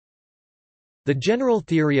The General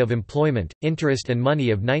Theory of Employment, Interest and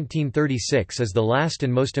Money of 1936 is the last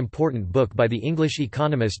and most important book by the English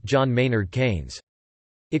economist John Maynard Keynes.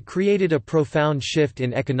 It created a profound shift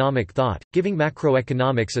in economic thought, giving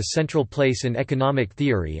macroeconomics a central place in economic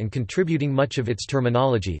theory and contributing much of its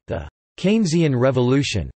terminology, the Keynesian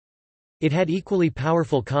Revolution. It had equally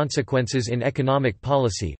powerful consequences in economic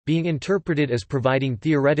policy, being interpreted as providing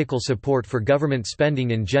theoretical support for government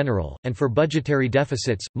spending in general, and for budgetary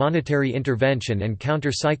deficits, monetary intervention and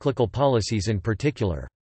counter-cyclical policies in particular.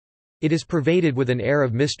 It is pervaded with an air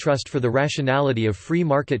of mistrust for the rationality of free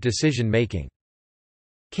market decision-making.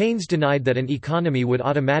 Keynes denied that an economy would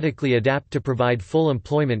automatically adapt to provide full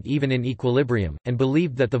employment even in equilibrium, and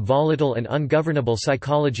believed that the volatile and ungovernable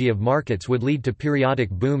psychology of markets would lead to periodic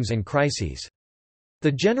booms and crises.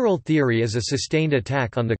 The general theory is a sustained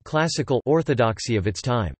attack on the classical orthodoxy of its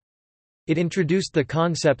time. It introduced the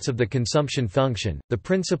concepts of the consumption function, the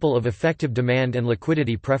principle of effective demand and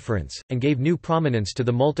liquidity preference, and gave new prominence to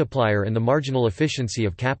the multiplier and the marginal efficiency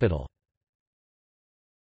of capital.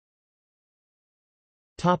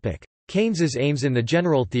 Keynes's aims in the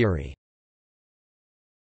general theory.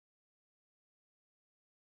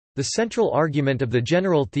 The central argument of the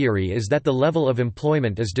general theory is that the level of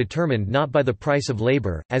employment is determined not by the price of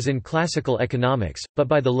labor, as in classical economics, but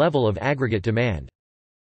by the level of aggregate demand.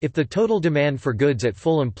 If the total demand for goods at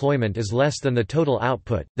full employment is less than the total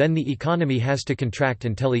output, then the economy has to contract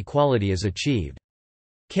until equality is achieved.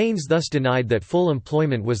 Keynes thus denied that full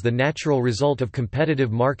employment was the natural result of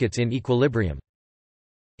competitive markets in equilibrium.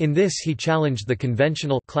 In this he challenged the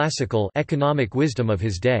conventional classical economic wisdom of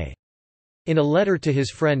his day. In a letter to his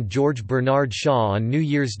friend George Bernard Shaw on New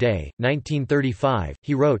Year's Day, 1935,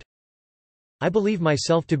 he wrote, "I believe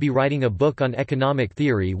myself to be writing a book on economic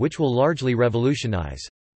theory which will largely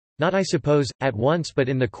revolutionize—not I suppose, at once but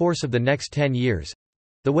in the course of the next 10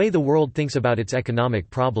 years—the way the world thinks about its economic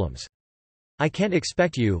problems. I can't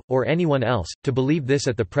expect you, or anyone else, to believe this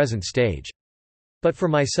at the present stage. But for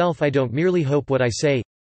myself I don't merely hope what I say.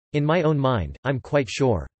 In my own mind, I'm quite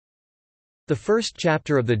sure." The first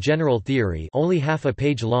chapter of the general theory, only half a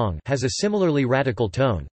page long, has a similarly radical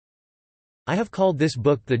tone. I have called this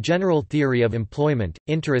book The General Theory of Employment,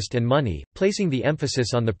 Interest and Money, placing the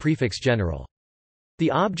emphasis on the prefix general. The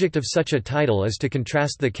object of such a title is to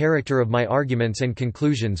contrast the character of my arguments and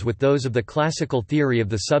conclusions with those of the classical theory of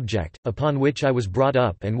the subject, upon which I was brought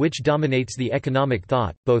up and which dominates the economic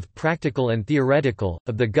thought, both practical and theoretical,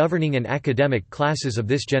 of the governing and academic classes of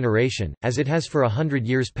this generation, as it has for 100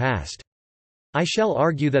 years past. I shall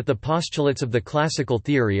argue that the postulates of the classical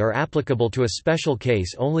theory are applicable to a special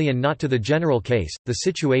case only and not to the general case, the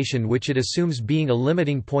situation which it assumes being a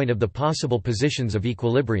limiting point of the possible positions of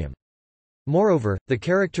equilibrium. Moreover, the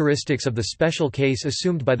characteristics of the special case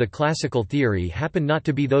assumed by the classical theory happen not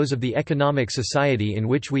to be those of the economic society in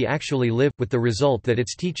which we actually live, with the result that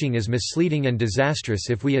its teaching is misleading and disastrous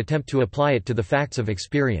if we attempt to apply it to the facts of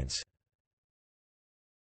experience.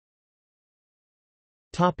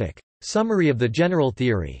 Summary of the general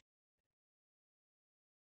theory.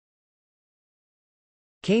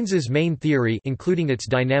 Keynes's main theory, including its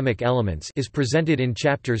dynamic elements, is presented in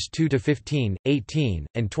chapters 2 to 15, 18,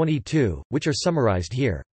 and 22, which are summarized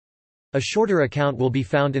here. A shorter account will be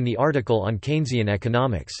found in the article on Keynesian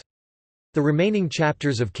economics. The remaining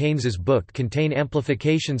chapters of Keynes's book contain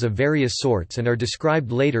amplifications of various sorts and are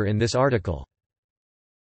described later in this article.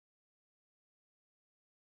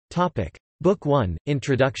 Topic: Book 1,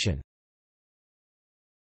 Introduction.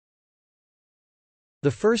 The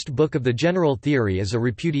first book of the general theory is a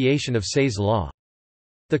repudiation of Say's law.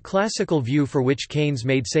 The classical view for which Keynes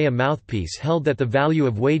made Say a mouthpiece held that the value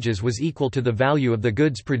of wages was equal to the value of the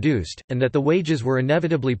goods produced, and that the wages were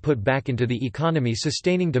inevitably put back into the economy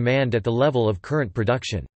sustaining demand at the level of current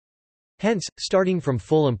production. Hence, starting from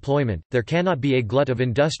full employment, there cannot be a glut of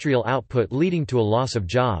industrial output leading to a loss of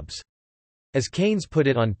jobs. As Keynes put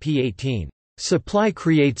it on p. 18, "Supply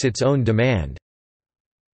creates its own demand."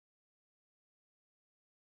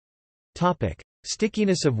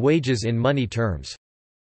 Stickiness of wages in money terms.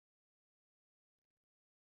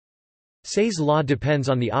 Say's law depends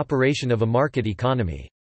on the operation of a market economy.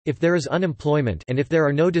 If there is unemployment and if there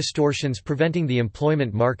are no distortions preventing the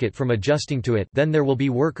employment market from adjusting to it, then there will be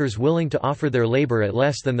workers willing to offer their labor at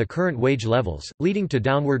less than the current wage levels, leading to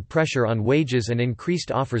downward pressure on wages and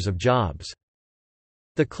increased offers of jobs.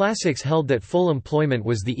 The classics held that full employment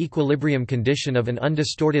was the equilibrium condition of an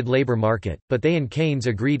undistorted labor market, but they and Keynes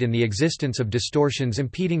agreed in the existence of distortions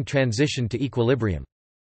impeding transition to equilibrium.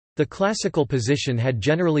 The classical position had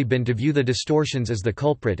generally been to view the distortions as the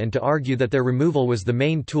culprit and to argue that their removal was the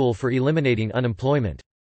main tool for eliminating unemployment.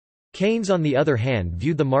 Keynes on the other hand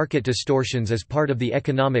viewed the market distortions as part of the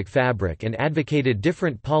economic fabric and advocated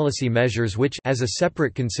different policy measures which, as a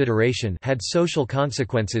separate consideration, had social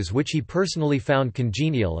consequences which he personally found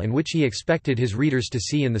congenial and which he expected his readers to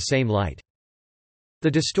see in the same light. The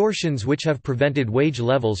distortions which have prevented wage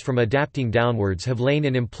levels from adapting downwards have lain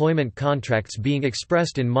in employment contracts being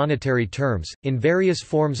expressed in monetary terms, in various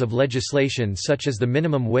forms of legislation such as the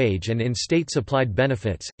minimum wage and in state-supplied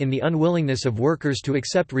benefits, in the unwillingness of workers to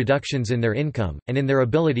accept reductions in their income, and in their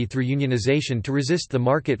ability through unionization to resist the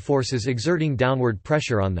market forces exerting downward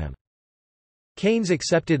pressure on them. Keynes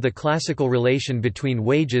accepted the classical relation between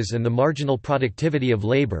wages and the marginal productivity of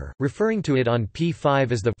labor, referring to it on p.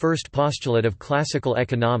 5 as the first postulate of classical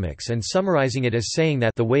economics and summarizing it as saying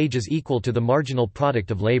that the wage is equal to the marginal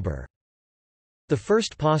product of labor. The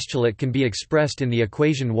first postulate can be expressed in the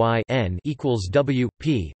equation y n equals w,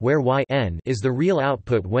 p, where y n is the real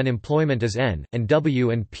output when employment is n, and w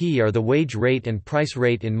and p are the wage rate and price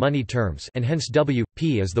rate in money terms, and hence w,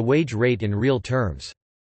 p is the wage rate in real terms.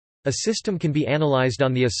 A system can be analyzed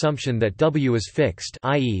on the assumption that W is fixed,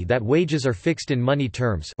 i.e. that wages are fixed in money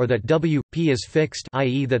terms, or that W, P is fixed,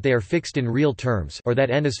 i.e. that they are fixed in real terms, or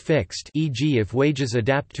that N is fixed, e.g. if wages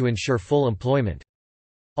adapt to ensure full employment.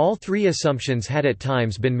 All three assumptions had at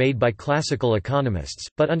times been made by classical economists,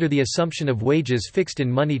 but under the assumption of wages fixed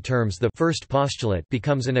in money terms the first postulate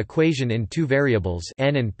becomes an equation in two variables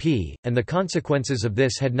N and P, and the consequences of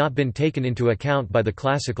this had not been taken into account by the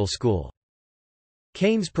classical school.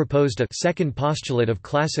 Keynes proposed a second postulate of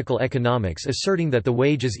classical economics asserting that the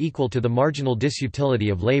wage is equal to the marginal disutility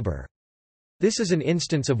of labor. This is an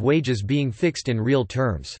instance of wages being fixed in real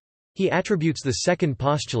terms. He attributes the second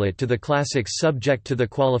postulate to the classics subject to the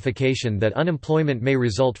qualification that unemployment may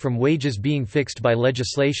result from wages being fixed by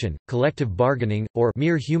legislation, collective bargaining, or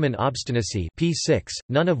mere human obstinacy p6,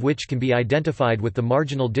 none of which can be identified with the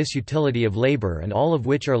marginal disutility of labor and all of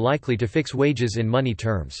which are likely to fix wages in money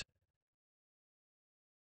terms.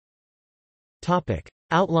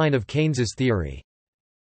 Outline of Keynes's theory.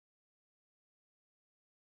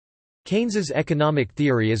 Keynes's economic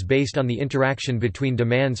theory is based on the interaction between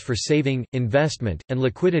demands for saving, investment, and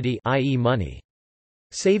liquidity, i.e. money.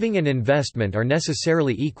 Saving and investment are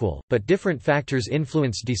necessarily equal, but different factors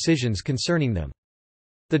influence decisions concerning them.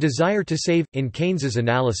 The desire to save, in Keynes's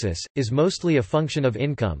analysis, is mostly a function of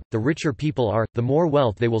income. The richer people are, the more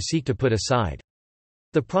wealth they will seek to put aside.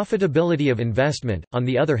 The profitability of investment, on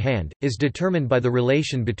the other hand, is determined by the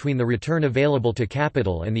relation between the return available to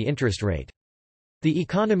capital and the interest rate. The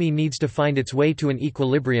economy needs to find its way to an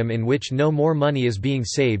equilibrium in which no more money is being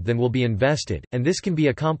saved than will be invested, and this can be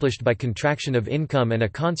accomplished by contraction of income and a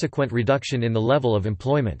consequent reduction in the level of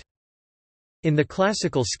employment. In the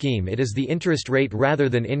classical scheme, it is the interest rate rather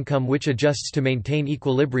than income which adjusts to maintain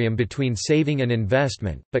equilibrium between saving and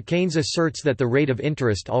investment, but Keynes asserts that the rate of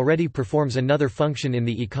interest already performs another function in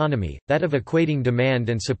the economy, that of equating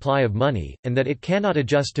demand and supply of money, and that it cannot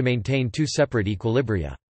adjust to maintain two separate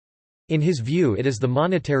equilibria. In his view, it is the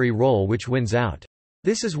monetary role which wins out.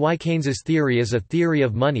 This is why Keynes's theory is a theory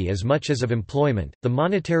of money as much as of employment. The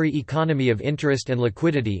monetary economy of interest and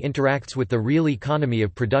liquidity interacts with the real economy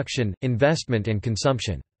of production, investment and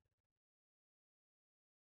consumption.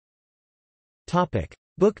 Topic: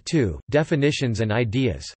 Book 2, Definitions and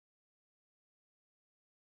Ideas.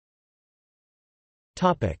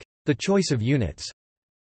 Topic: The choice of units.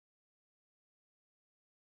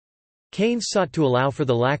 Keynes sought to allow for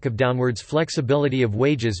the lack of downwards flexibility of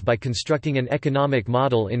wages by constructing an economic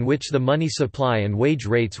model in which the money supply and wage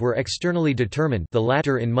rates were externally determined, the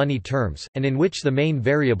latter in money terms, and in which the main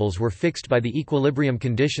variables were fixed by the equilibrium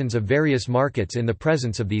conditions of various markets in the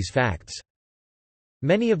presence of these facts.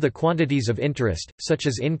 Many of the quantities of interest, such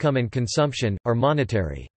as income and consumption, are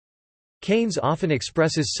monetary. Keynes often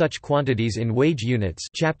expresses such quantities in wage units.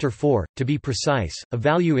 Chapter 4. To be precise, a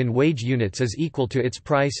value in wage units is equal to its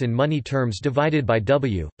price in money terms divided by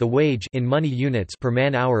W, the wage in money units per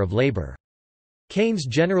man-hour of labor. Keynes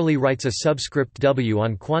generally writes a subscript W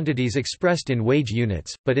on quantities expressed in wage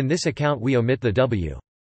units, but in this account we omit the W.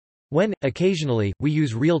 When, occasionally, we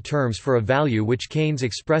use real terms for a value which Keynes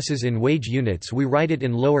expresses in wage units, we write it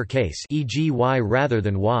in lower case, e.g. Y rather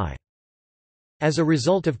than Y. As a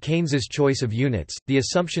result of Keynes's choice of units, the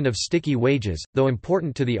assumption of sticky wages, though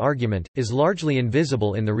important to the argument, is largely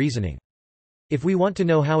invisible in the reasoning. If we want to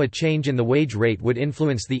know how a change in the wage rate would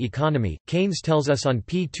influence the economy, Keynes tells us on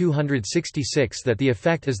p. 266 that the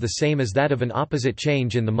effect is the same as that of an opposite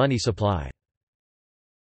change in the money supply.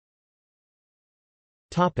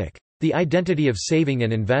 The identity of saving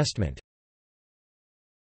and investment.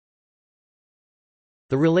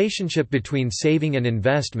 The relationship between saving and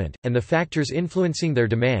investment, and the factors influencing their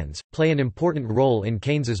demands, play an important role in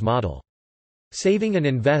Keynes's model. Saving and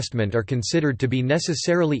investment are considered to be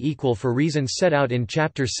necessarily equal for reasons set out in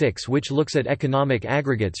Chapter 6, which looks at economic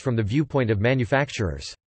aggregates from the viewpoint of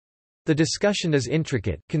manufacturers. The discussion is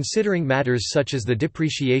intricate, considering matters such as the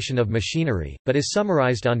depreciation of machinery, but is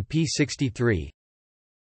summarized on p. 63.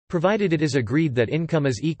 Provided it is agreed that income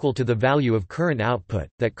is equal to the value of current output,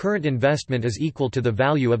 that current investment is equal to the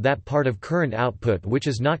value of that part of current output which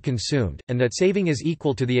is not consumed, and that saving is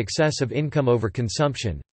equal to the excess of income over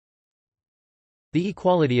consumption, the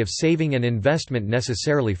equality of saving and investment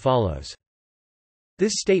necessarily follows.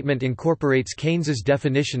 This statement incorporates Keynes's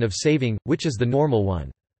definition of saving, which is the normal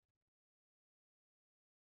one.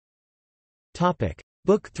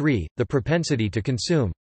 Book 3, The Propensity to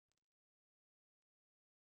Consume.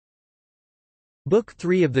 Book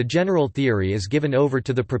 3 of the general theory is given over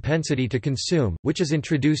to the propensity to consume, which is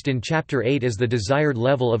introduced in Chapter 8 as the desired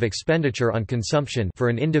level of expenditure on consumption for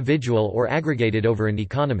an individual or aggregated over an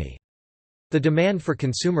economy. The demand for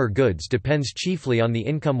consumer goods depends chiefly on the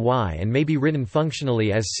income Y and may be written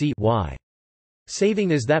functionally as C Y.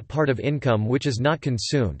 Saving is that part of income which is not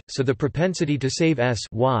consumed, so the propensity to save S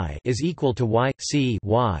Y is equal to Y C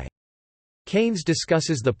Y. Keynes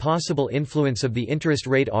discusses the possible influence of the interest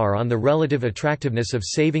rate R on the relative attractiveness of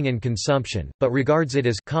saving and consumption, but regards it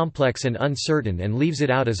as complex and uncertain and leaves it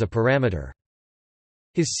out as a parameter.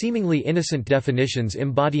 His seemingly innocent definitions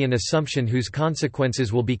embody an assumption whose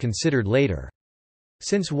consequences will be considered later.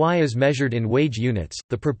 Since Y is measured in wage units,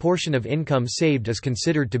 the proportion of income saved is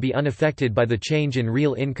considered to be unaffected by the change in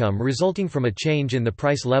real income resulting from a change in the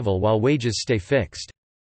price level while wages stay fixed.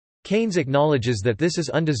 Keynes acknowledges that this is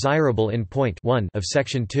undesirable in point 1 of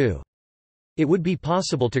section 2. It would be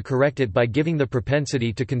possible to correct it by giving the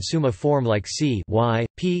propensity to consume a form like C Y,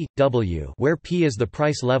 P, W, where P is the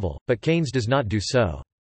price level, but Keynes does not do so.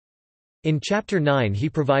 In Chapter 9 he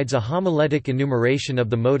provides a homiletic enumeration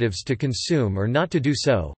of the motives to consume or not to do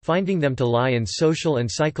so, finding them to lie in social and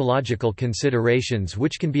psychological considerations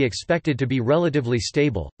which can be expected to be relatively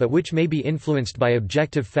stable, but which may be influenced by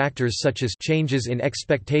objective factors such as changes in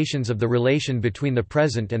expectations of the relation between the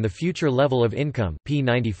present and the future level of income p.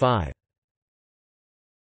 95.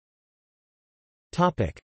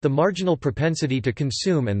 The marginal propensity to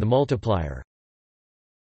consume and the multiplier.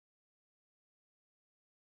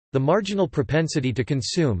 The marginal propensity to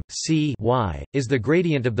consume, C y, is the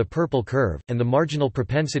gradient of the purple curve, and the marginal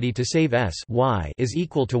propensity to save S y is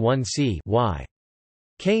equal to 1 C y.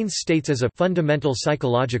 Keynes states as a fundamental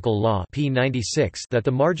psychological law p. 96 that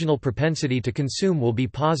the marginal propensity to consume will be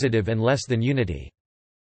positive and less than unity.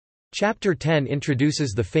 Chapter 10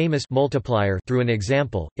 introduces the famous multiplier through an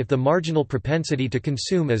example. If the marginal propensity to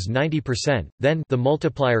consume is 90%, then the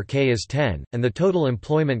multiplier K is 10, and the total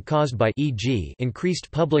employment caused by e.g. increased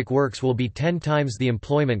public works will be 10 times the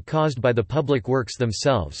employment caused by the public works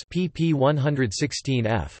themselves. pp.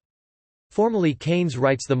 116f. Formally, Keynes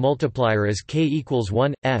writes the multiplier as K equals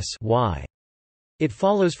 1 S y. It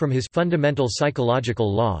follows from his fundamental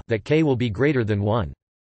psychological law that K will be greater than 1.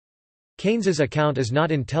 Keynes's account is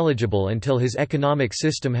not intelligible until his economic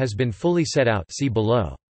system has been fully set out, see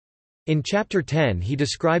below. In Chapter 10 he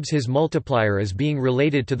describes his multiplier as being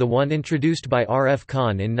related to the one introduced by R. F.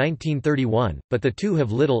 Kahn in 1931, but the two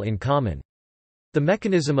have little in common. The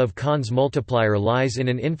mechanism of Kahn's multiplier lies in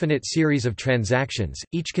an infinite series of transactions,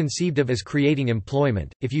 each conceived of as creating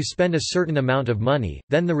employment. If you spend a certain amount of money,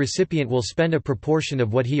 then the recipient will spend a proportion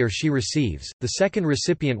of what he or she receives, the second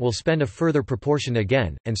recipient will spend a further proportion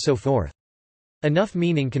again, and so forth. Enough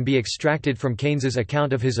meaning can be extracted from Keynes's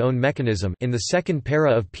account of his own mechanism in the second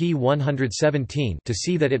para of p. 117 to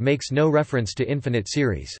see that it makes no reference to infinite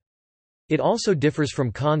series. It also differs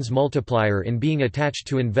from Kahn's multiplier in being attached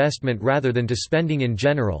to investment rather than to spending in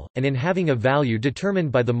general, and in having a value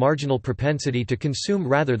determined by the marginal propensity to consume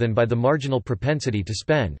rather than by the marginal propensity to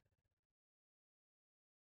spend.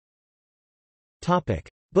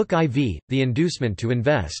 Book IV, The Inducement to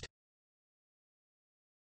Invest.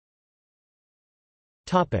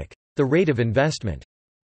 The rate of investment.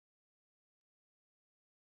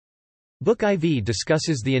 Book IV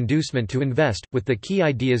discusses the inducement to invest, with the key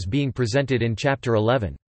ideas being presented in Chapter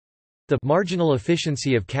 11. The marginal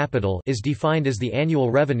efficiency of capital is defined as the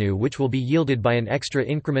annual revenue which will be yielded by an extra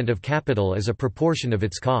increment of capital as a proportion of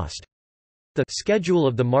its cost. The schedule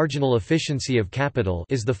of the marginal efficiency of capital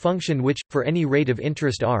is the function which, for any rate of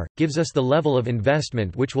interest R, gives us the level of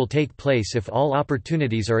investment which will take place if all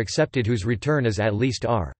opportunities are accepted whose return is at least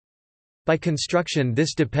R. By construction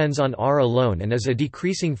this depends on R alone and is a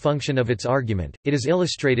decreasing function of its argument. It is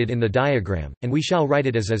illustrated in the diagram, and we shall write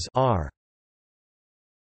it as R.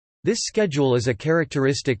 This schedule is a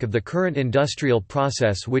characteristic of the current industrial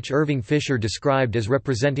process which Irving Fisher described as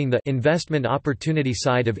representing the investment opportunity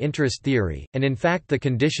side of interest theory, and in fact the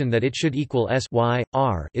condition that it should equal S y,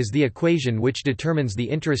 R is the equation which determines the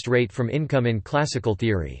interest rate from income in classical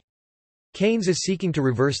theory. Keynes is seeking to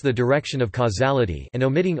reverse the direction of causality and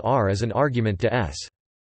omitting R as an argument to S.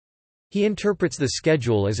 He interprets the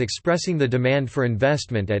schedule as expressing the demand for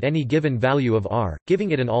investment at any given value of R,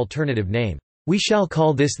 giving it an alternative name. We shall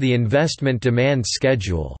call this the investment demand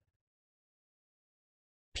schedule.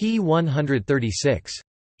 p. 136.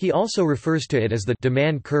 He also refers to it as the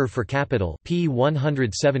demand curve for capital p.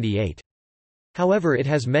 178. However, it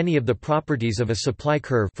has many of the properties of a supply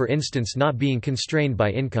curve, for instance not being constrained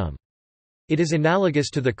by income. It is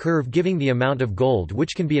analogous to the curve giving the amount of gold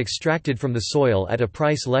which can be extracted from the soil at a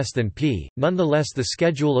price less than P. Nonetheless, the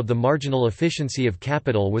schedule of the marginal efficiency of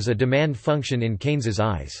capital was a demand function in Keynes's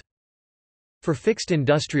eyes. For fixed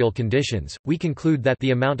industrial conditions, we conclude that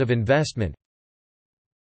the amount of investment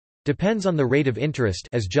depends on the rate of interest,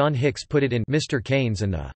 as John Hicks put it in Mr. Keynes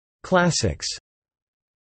and the Classics.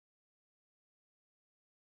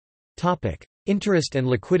 Topic: Interest and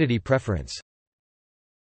liquidity preference.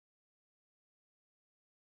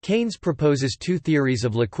 Keynes proposes two theories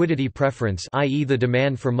of liquidity preference, i.e. the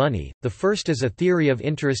demand for money, the first as a theory of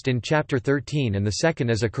interest in Chapter 13 and the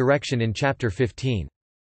second as a correction in Chapter 15.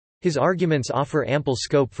 His arguments offer ample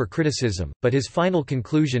scope for criticism, but his final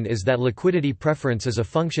conclusion is that liquidity preference is a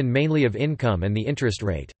function mainly of income and the interest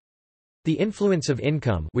rate. The influence of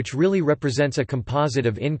income, which really represents a composite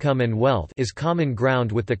of income and wealth, is common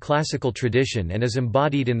ground with the classical tradition and is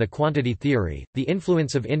embodied in the quantity theory. The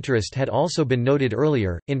influence of interest had also been noted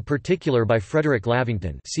earlier, in particular by Frederick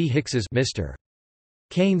Lavington. See Hicks's Mr.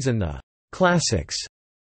 Keynes and the Classics.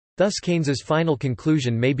 Thus Keynes's final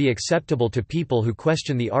conclusion may be acceptable to people who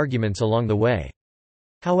question the arguments along the way.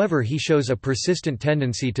 However, he shows a persistent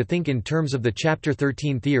tendency to think in terms of the Chapter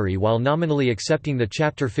 13 theory while nominally accepting the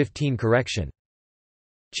Chapter 15 correction.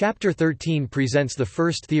 Chapter 13 presents the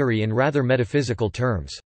first theory in rather metaphysical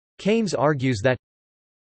terms. Keynes argues that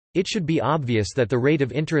it should be obvious that the rate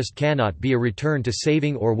of interest cannot be a return to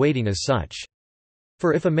saving or waiting as such.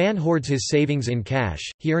 For if a man hoards his savings in cash,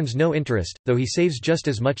 he earns no interest, though he saves just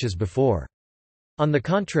as much as before. On the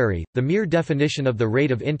contrary, the mere definition of the rate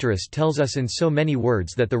of interest tells us in so many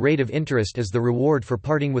words that the rate of interest is the reward for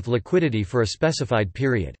parting with liquidity for a specified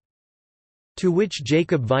period. To which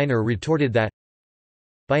Jacob Viner retorted that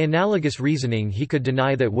by analogous reasoning he could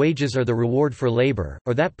deny that wages are the reward for labor,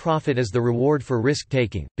 or that profit is the reward for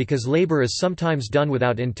risk-taking, because labor is sometimes done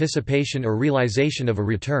without anticipation or realization of a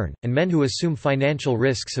return, and men who assume financial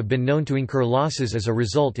risks have been known to incur losses as a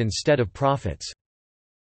result instead of profits.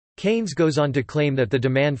 Keynes goes on to claim that the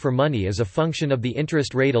demand for money is a function of the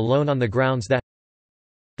interest rate alone on the grounds that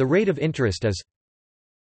the rate of interest is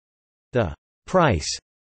the price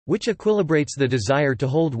which equilibrates the desire to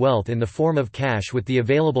hold wealth in the form of cash with the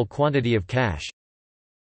available quantity of cash,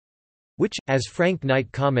 which, as Frank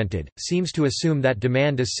Knight commented, seems to assume that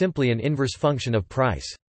demand is simply an inverse function of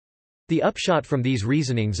price. The upshot from these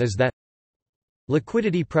reasonings is that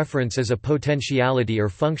liquidity preference is a potentiality or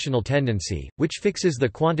functional tendency, which fixes the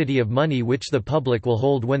quantity of money which the public will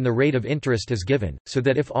hold when the rate of interest is given, so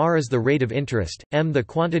that if R is the rate of interest, M the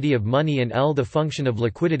quantity of money and L the function of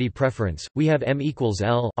liquidity preference, we have M equals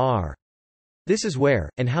L R. This is where,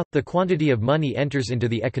 and how, the quantity of money enters into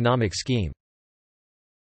the economic scheme.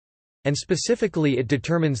 And specifically it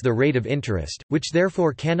determines the rate of interest, which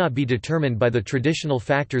therefore cannot be determined by the traditional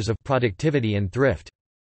factors of productivity and thrift.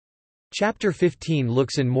 Chapter 15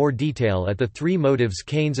 looks in more detail at the three motives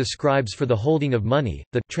Keynes ascribes for the holding of money,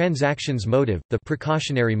 the transactions motive, the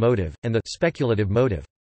precautionary motive, and the speculative motive.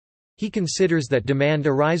 He considers that demand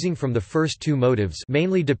arising from the first two motives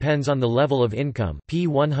mainly depends on the level of income p.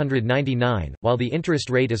 199, while the interest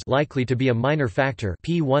rate is likely to be a minor factor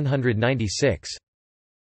p. 196.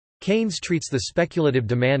 Keynes treats the speculative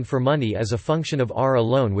demand for money as a function of R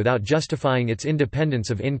alone without justifying its independence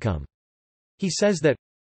of income. He says that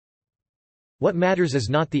what matters is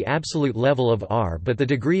not the absolute level of R but the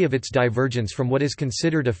degree of its divergence from what is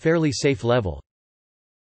considered a fairly safe level,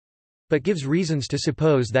 but gives reasons to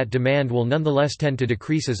suppose that demand will nonetheless tend to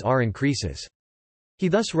decrease as R increases. He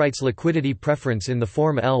thus writes liquidity preference in the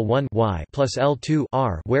form L1 Y plus L2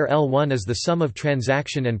 R, where L1 is the sum of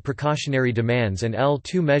transaction and precautionary demands and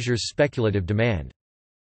L2 measures speculative demand.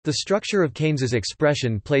 The structure of Keynes's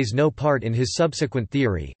expression plays no part in his subsequent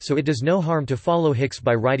theory, so it does no harm to follow Hicks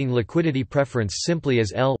by writing liquidity preference simply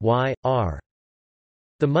as L Y R.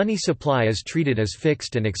 The money supply is treated as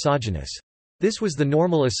fixed and exogenous. This was the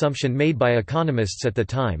normal assumption made by economists at the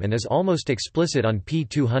time and is almost explicit on p.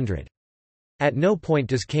 200. At no point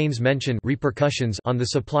does Keynes mention repercussions on the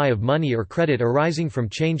supply of money or credit arising from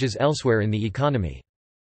changes elsewhere in the economy.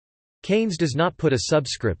 Keynes does not put a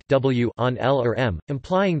subscript W on L or M,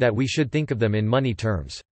 implying that we should think of them in money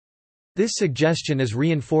terms. This suggestion is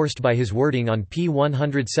reinforced by his wording on p.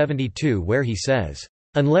 172 where he says,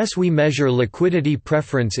 "Unless we measure liquidity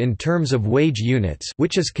preference in terms of wage units,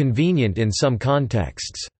 which is convenient in some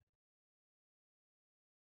contexts."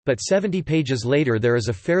 But 70 pages later there is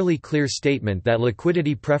a fairly clear statement that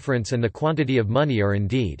liquidity preference and the quantity of money are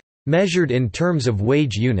indeed measured in terms of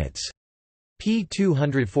wage units. p.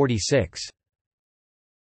 246.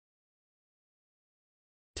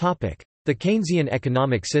 The Keynesian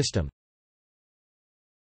economic system.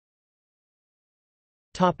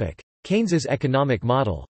 Keynes's economic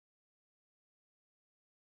model.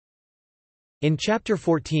 In Chapter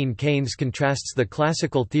 14 Keynes contrasts the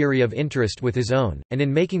classical theory of interest with his own, and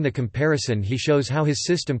in making the comparison he shows how his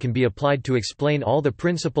system can be applied to explain all the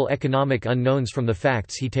principal economic unknowns from the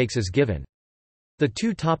facts he takes as given. The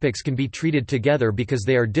two topics can be treated together because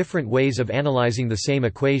they are different ways of analyzing the same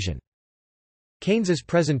equation. Keynes's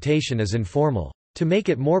presentation is informal. To make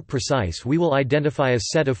it more precise, we will identify a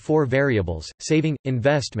set of four variables: saving,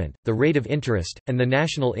 investment, the rate of interest, and the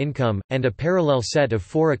national income, and a parallel set of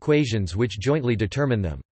four equations which jointly determine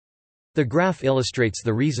them. The graph illustrates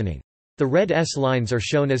the reasoning. The red S-lines are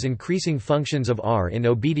shown as increasing functions of R in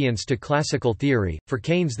obedience to classical theory. For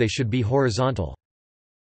Keynes they should be horizontal.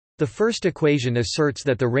 The first equation asserts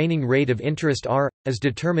that the reigning rate of interest R, as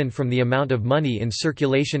determined from the amount of money in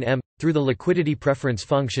circulation M, through the liquidity preference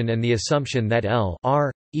function and the assumption that L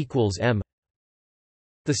R equals M.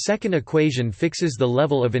 The second equation fixes the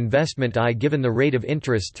level of investment I given the rate of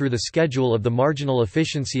interest through the schedule of the marginal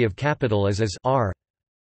efficiency of capital as R.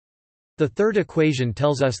 The third equation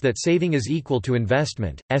tells us that saving is equal to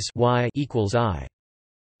investment, S Y equals I.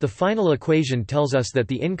 The final equation tells us that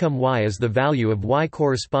the income Y is the value of Y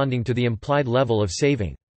corresponding to the implied level of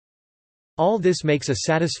saving. All this makes a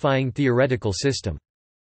satisfying theoretical system.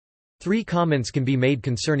 Three comments can be made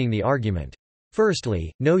concerning the argument.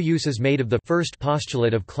 Firstly, no use is made of the first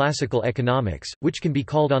postulate of classical economics, which can be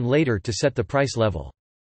called on later to set the price level.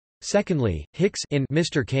 Secondly, Hicks in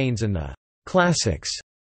Mr. Keynes and the Classics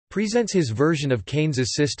presents his version of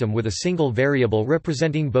Keynes's system with a single variable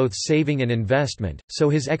representing both saving and investment, so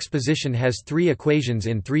his exposition has three equations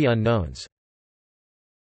in three unknowns.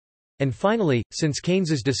 And finally, since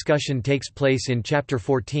Keynes's discussion takes place in Chapter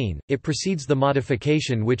 14, it precedes the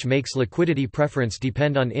modification which makes liquidity preference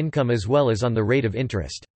depend on income as well as on the rate of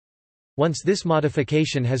interest. Once this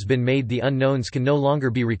modification has been made, the unknowns can no longer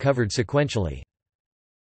be recovered sequentially.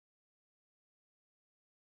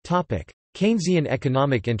 Keynesian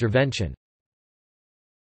economic intervention.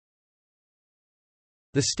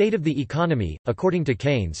 The state of the economy, according to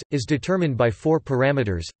Keynes, is determined by four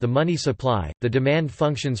parameters: the money supply, the demand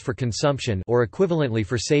functions for consumption or equivalently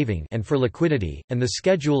for saving and for liquidity, and the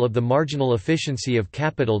schedule of the marginal efficiency of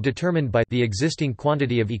capital determined by the existing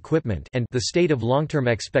quantity of equipment and the state of long-term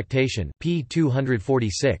expectation. p.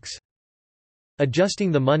 246.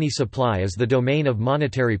 Adjusting the money supply is the domain of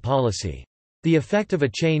monetary policy. The effect of a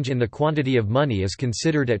change in the quantity of money is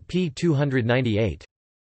considered at p. 298.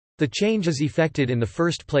 The change is effected in the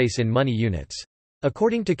first place in money units.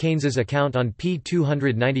 According to Keynes's account on p.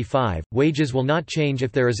 295, wages will not change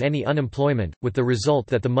if there is any unemployment, with the result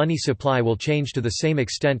that the money supply will change to the same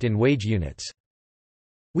extent in wage units.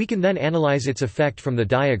 We can then analyze its effect from the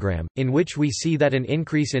diagram, in which we see that an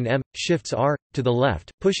increase in M shifts R to the left,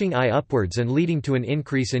 pushing I upwards and leading to an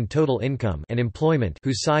increase in total income and employment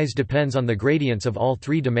whose size depends on the gradients of all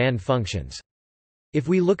three demand functions. If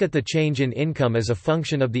we look at the change in income as a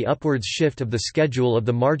function of the upwards shift of the schedule of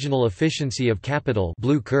the marginal efficiency of capital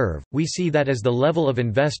blue curve, we see that as the level of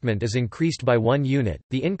investment is increased by 1 unit,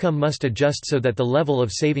 the income must adjust so that the level of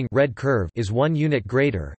saving red curve is 1 unit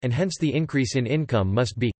greater, and hence the increase in income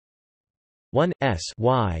must be 1 s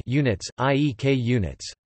y units, i.e. k units.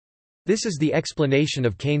 This is the explanation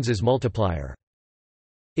of Keynes's multiplier.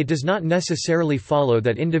 It does not necessarily follow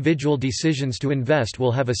that individual decisions to invest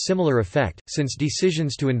will have a similar effect, since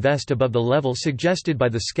decisions to invest above the level suggested by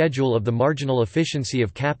the schedule of the marginal efficiency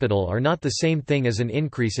of capital are not the same thing as an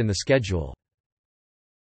increase in the schedule.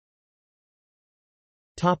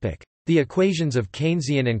 The equations of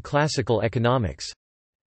Keynesian and classical economics.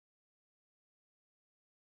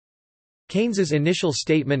 Keynes's initial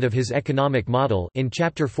statement of his economic model in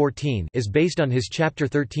Chapter 14 is based on his Chapter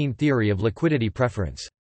 13 theory of liquidity preference.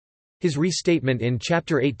 His restatement in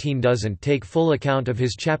Chapter 18 doesn't take full account of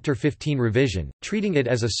his Chapter 15 revision, treating it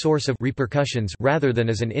as a source of repercussions rather than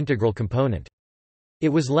as an integral component. It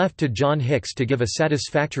was left to John Hicks to give a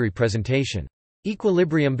satisfactory presentation.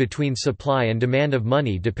 Equilibrium between supply and demand of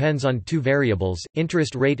money depends on two variables,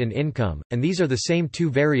 interest rate and income, and these are the same two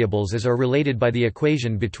variables as are related by the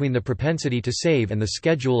equation between the propensity to save and the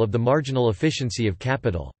schedule of the marginal efficiency of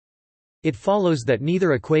capital. It follows that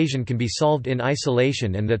neither equation can be solved in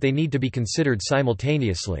isolation and that they need to be considered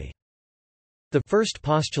simultaneously. The first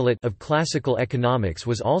postulate of classical economics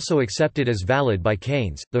was also accepted as valid by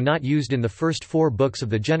Keynes, though not used in the first 4 books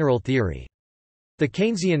of the general theory. The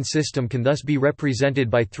Keynesian system can thus be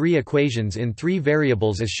represented by 3 equations in 3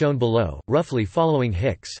 variables as shown below, roughly following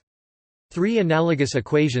Hicks. 3 analogous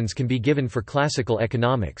equations can be given for classical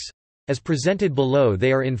economics. As presented below,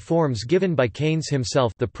 they are in forms given by Keynes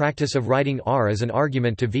himself. The practice of writing R as an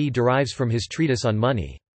argument to V derives from his treatise on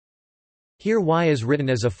money. Here Y is written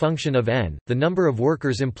as a function of N, the number of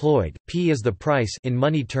workers employed, P is the price in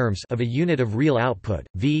money terms of a unit of real output,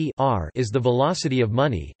 V R is the velocity of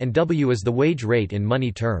money, and W is the wage rate in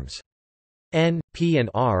money terms. N, P and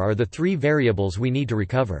R are the 3 variables we need to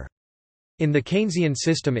recover. In the Keynesian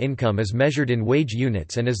system, income is measured in wage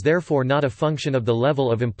units and is therefore not a function of the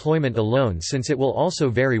level of employment alone, since it will also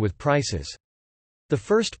vary with prices. The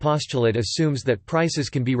first postulate assumes that prices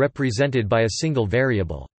can be represented by a single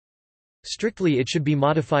variable. Strictly, it should be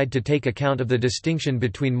modified to take account of the distinction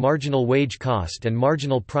between marginal wage cost and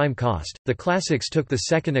marginal prime cost. The classics took the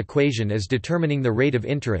second equation as determining the rate of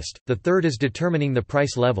interest, the third as determining the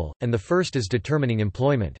price level, and the first as determining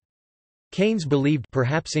employment. Keynes believed,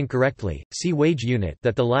 perhaps incorrectly, see wage unit,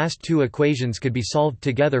 that the last 2 equations could be solved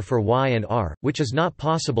together for Y and R, which is not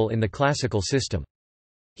possible in the classical system.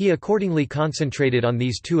 He accordingly concentrated on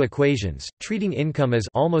these 2 equations, treating income as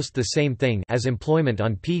almost the same thing as employment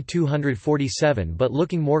on p. 247 but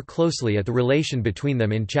looking more closely at the relation between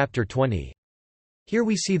them in Chapter 20. Here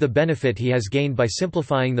we see the benefit he has gained by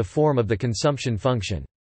simplifying the form of the consumption function.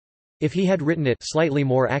 If he had written it slightly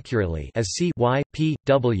more accurately as C y, p,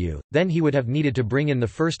 w, then he would have needed to bring in the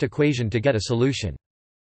first equation to get a solution.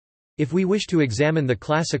 If we wish to examine the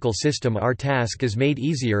classical system, our task is made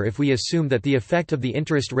easier if we assume that the effect of the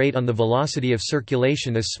interest rate on the velocity of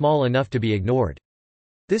circulation is small enough to be ignored.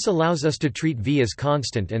 This allows us to treat V as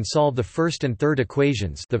constant and solve the first and third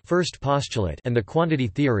equations, the first postulate and the quantity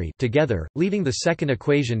theory, together, leaving the second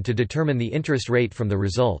equation to determine the interest rate from the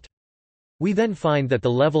result. We then find that the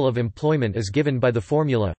level of employment is given by the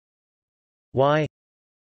formula Y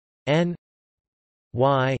n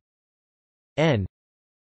Y n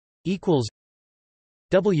equals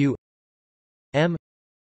W m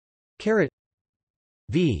caret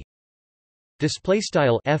V. Display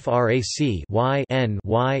style frac y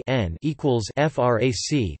n equals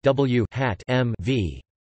frac W hat m V.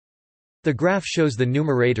 The graph shows the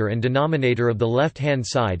numerator and denominator of the left-hand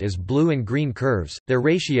side as blue and green curves. Their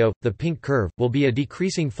ratio, the pink curve, will be a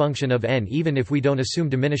decreasing function of n even if we don't assume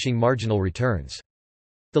diminishing marginal returns.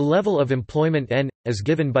 The level of employment n is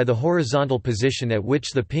given by the horizontal position at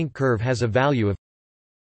which the pink curve has a value of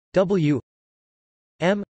W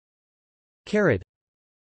m caret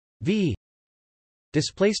V.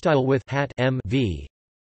 Display style with hat m V.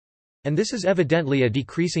 And this is evidently a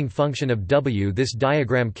decreasing function of W. This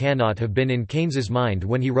diagram cannot have been in Keynes's mind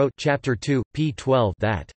when he wrote Chapter 2, p. 12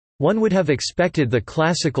 that one would have expected the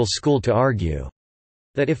classical school to argue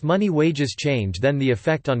that if money wages change, then the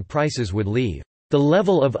effect on prices would leave the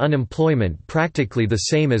level of unemployment practically the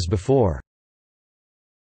same as before.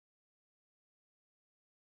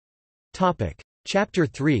 Chapter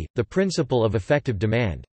 3, the principle of effective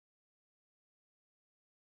demand.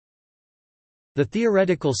 The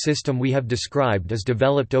theoretical system we have described is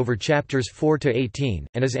developed over chapters 4 to 18,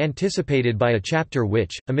 and is anticipated by a chapter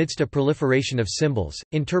which, amidst a proliferation of symbols,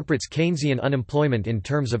 interprets Keynesian unemployment in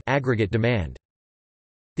terms of aggregate demand.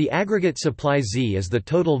 The aggregate supply Z is the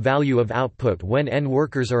total value of output when n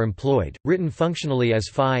workers are employed, written functionally as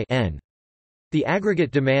phi n. The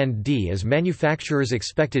aggregate demand D is manufacturers'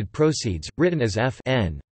 expected proceeds, written as F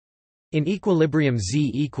n. In equilibrium Z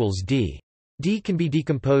equals D. D can be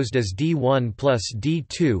decomposed as D1 plus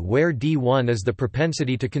D2, where D1 is the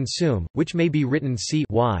propensity to consume, which may be written C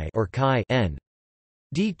y or chi n.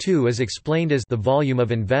 D2 is explained as the volume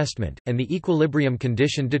of investment, and the equilibrium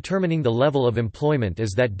condition determining the level of employment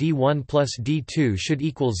is that D1 plus D2 should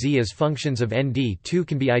equal Z as functions of n. D2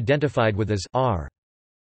 can be identified with as R.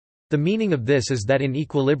 The meaning of this is that in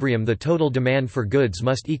equilibrium the total demand for goods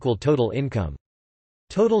must equal total income.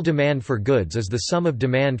 Total demand for goods is the sum of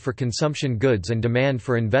demand for consumption goods and demand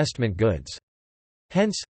for investment goods.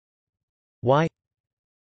 Hence, Y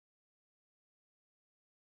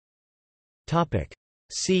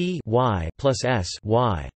C y plus S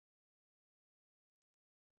y.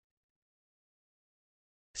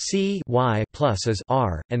 C y plus is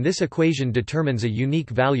r, and this equation determines a unique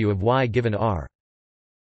value of y given r.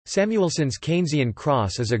 Samuelson's Keynesian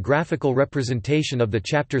cross is a graphical representation of the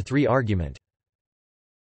Chapter 3 argument.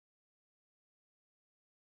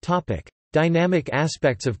 Dynamic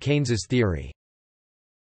aspects of Keynes's theory.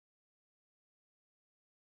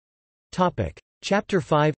 Chapter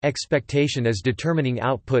 5 – Expectation as determining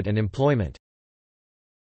output and employment.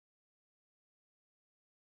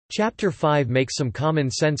 Chapter 5 makes some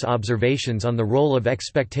common-sense observations on the role of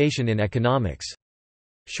expectation in economics.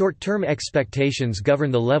 Short-term expectations govern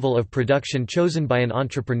the level of production chosen by an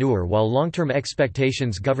entrepreneur, while long-term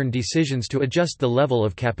expectations govern decisions to adjust the level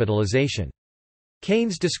of capitalization.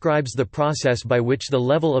 Keynes describes the process by which the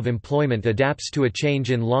level of employment adapts to a change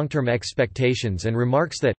in long-term expectations and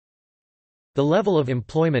remarks that the level of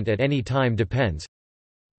employment at any time depends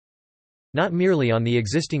not merely on the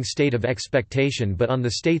existing state of expectation but on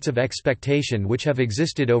the states of expectation which have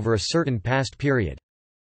existed over a certain past period.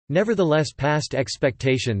 Nevertheless, past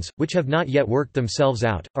expectations, which have not yet worked themselves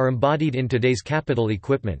out, are embodied in today's capital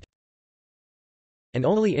equipment and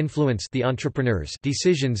only influence the entrepreneur's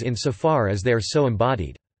decisions insofar as they are so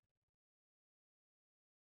embodied.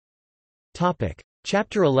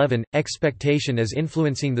 Chapter 11 – Expectation as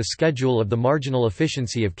influencing the schedule of the marginal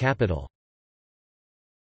efficiency of capital.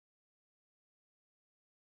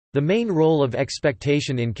 The main role of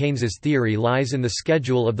expectation in Keynes's theory lies in the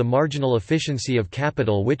schedule of the marginal efficiency of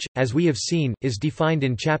capital which, as we have seen, is defined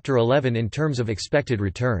in Chapter 11 in terms of expected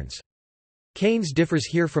returns. Keynes differs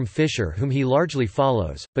here from Fisher, whom he largely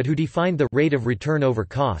follows, but who defined the rate of return over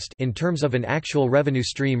cost in terms of an actual revenue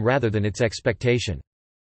stream rather than its expectation.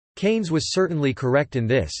 Keynes was certainly correct in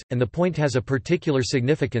this, and the point has a particular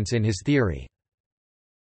significance in his theory.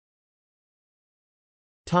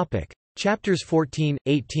 Chapters 14,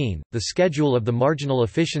 18, the schedule of the marginal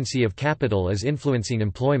efficiency of capital as influencing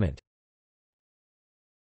employment.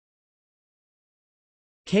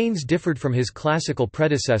 Keynes differed from his classical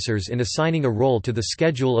predecessors in assigning a role to the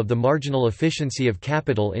schedule of the marginal efficiency of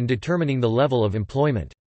capital in determining the level of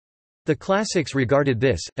employment. The classics regarded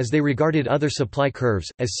this, as they regarded other supply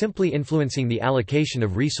curves, as simply influencing the allocation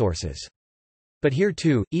of resources. But here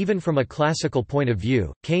too, even from a classical point of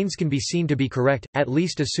view, Keynes can be seen to be correct, at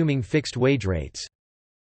least assuming fixed wage rates.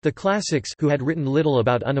 The classics, who had written little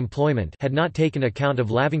about unemployment, had not taken account of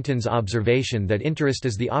Lavington's observation that interest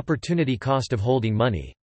is the opportunity cost of holding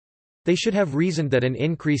money. They should have reasoned that an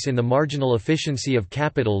increase in the marginal efficiency of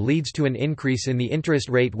capital leads to an increase in the interest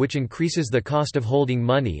rate, which increases the cost of holding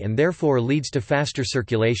money and therefore leads to faster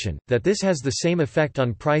circulation, that this has the same effect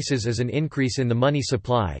on prices as an increase in the money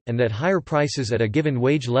supply, and that higher prices at a given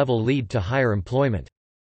wage level lead to higher employment.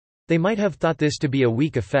 They might have thought this to be a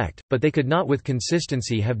weak effect, but they could not with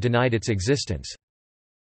consistency have denied its existence.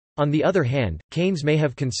 On the other hand, Keynes may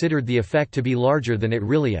have considered the effect to be larger than it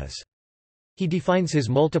really is. He defines his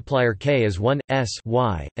multiplier K as 1, S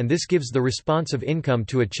y, and this gives the response of income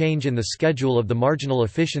to a change in the schedule of the marginal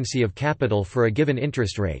efficiency of capital for a given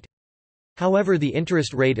interest rate. However, the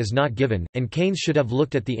interest rate is not given, and Keynes should have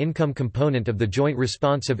looked at the income component of the joint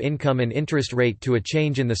response of income and interest rate to a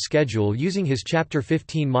change in the schedule using his Chapter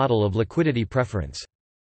 15 model of liquidity preference.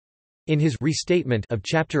 In his restatement of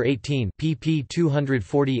Chapter 18 pp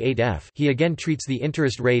 248f, he again treats the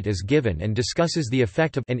interest rate as given and discusses the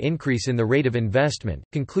effect of an increase in the rate of investment,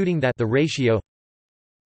 concluding that the ratio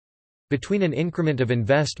between an increment of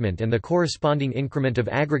investment and the corresponding increment of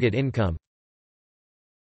aggregate income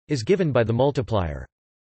is given by the multiplier.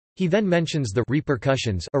 He then mentions the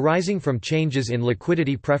repercussions arising from changes in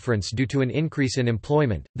liquidity preference due to an increase in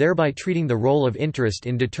employment, thereby treating the role of interest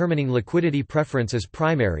in determining liquidity preference as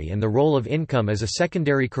primary and the role of income as a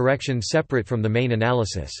secondary correction separate from the main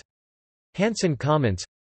analysis. Hansen comments,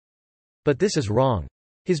 "But this is wrong.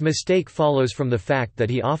 His mistake follows from the fact that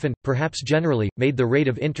he often, perhaps generally, made the rate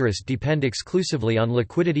of interest depend exclusively on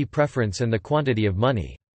liquidity preference and the quantity of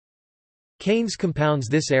money." Keynes compounds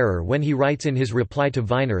this error when he writes in his reply to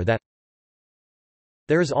Viner that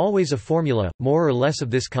there is always a formula, more or less of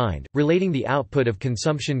this kind, relating the output of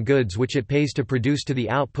consumption goods which it pays to produce to the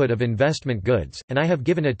output of investment goods, and I have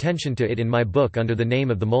given attention to it in my book under the name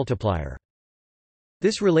of the multiplier.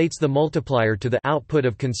 This relates the multiplier to the output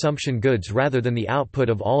of consumption goods rather than the output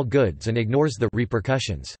of all goods and ignores the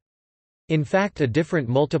repercussions. In fact, a different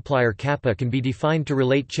multiplier kappa can be defined to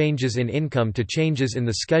relate changes in income to changes in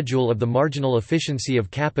the schedule of the marginal efficiency of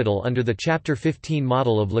capital under the Chapter 15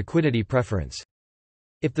 model of liquidity preference.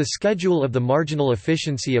 If the schedule of the marginal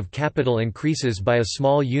efficiency of capital increases by a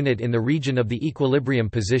small unit in the region of the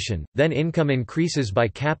equilibrium position, then income increases by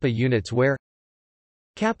kappa units where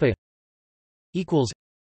kappa equals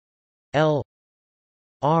L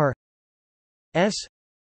R S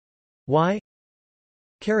Y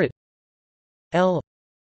caret L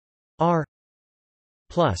R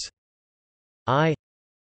plus I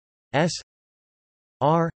S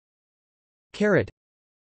R caret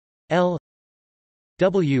L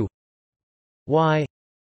W Y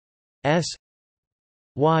S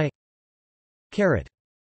Y caret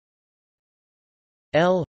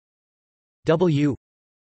L W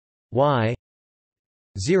Y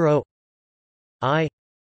 0 I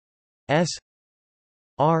S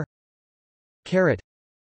R caret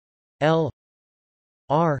L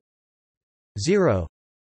R 0.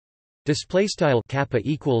 Display style kappa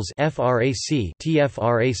equals frac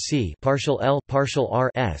tfrac partial L partial R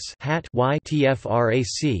S hat Y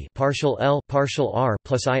tfrac partial L partial R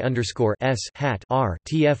plus I underscore S hat R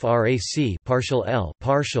tfrac partial L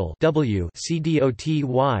partial W C dot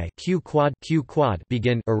Y Q quad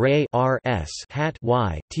begin array R S hat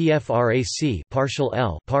Y tfrac partial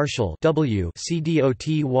L partial W C dot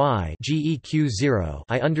Y GEQ 0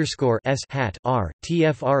 I underscore S hat R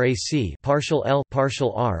tfrac partial L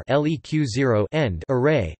partial R LEQ0 end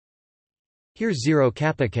array. Here 0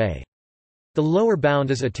 kappa k. The lower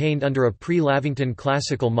bound is attained under a pre-Lavington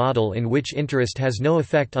classical model in which interest has no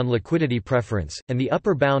effect on liquidity preference, and the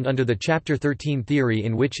upper bound under the Chapter 13 theory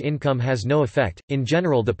in which income has no effect. In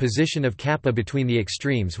general, the position of kappa between the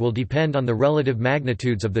extremes will depend on the relative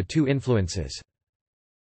magnitudes of the two influences.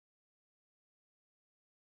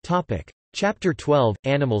 Topic: Chapter 12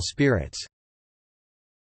 Animal spirits.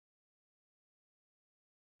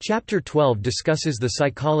 Chapter 12 discusses the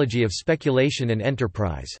psychology of speculation and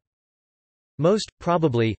enterprise. Most,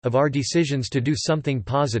 probably, of our decisions to do something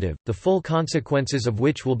positive, the full consequences of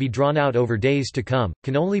which will be drawn out over days to come,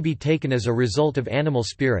 can only be taken as a result of animal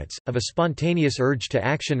spirits, of a spontaneous urge to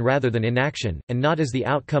action rather than inaction, and not as the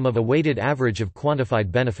outcome of a weighted average of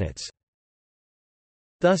quantified benefits.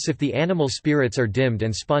 Thus if the animal spirits are dimmed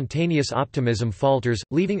and spontaneous optimism falters,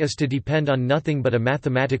 leaving us to depend on nothing but a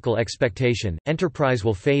mathematical expectation, enterprise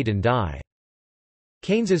will fade and die.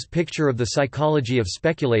 Keynes's picture of the psychology of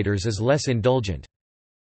speculators is less indulgent.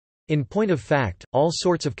 In point of fact, all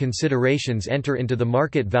sorts of considerations enter into the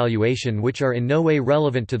market valuation which are in no way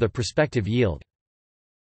relevant to the prospective yield.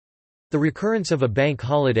 The recurrence of a bank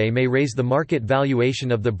holiday may raise the market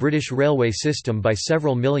valuation of the British railway system by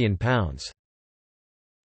several £million.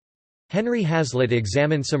 Henry Hazlitt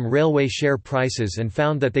examined some railway share prices and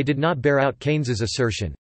found that they did not bear out Keynes's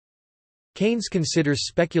assertion. Keynes considers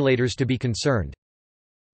speculators to be concerned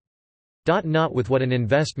not with what an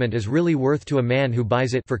investment is really worth to a man who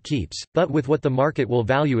buys it for keeps, but with what the market will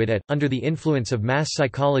value it at, under the influence of mass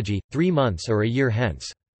psychology, 3 months or a year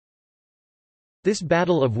hence. This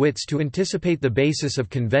battle of wits to anticipate the basis of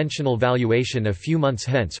conventional valuation a few months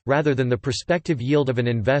hence, rather than the prospective yield of an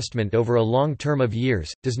investment over a long term of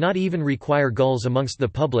years, does not even require gulls amongst the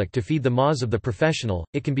public to feed the maws of the professional,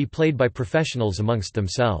 it can be played by professionals amongst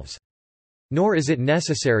themselves. Nor is it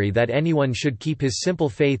necessary that anyone should keep his simple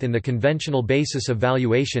faith in the conventional basis of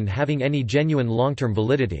valuation having any genuine long-term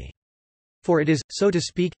validity. For it is, so to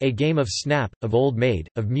speak, a game of snap, of old maid,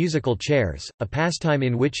 of musical chairs, a pastime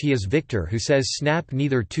in which he is victor who says snap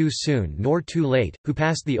neither too soon nor too late, who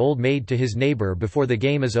passed the old maid to his neighbor before the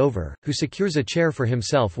game is over, who secures a chair for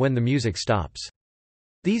himself when the music stops.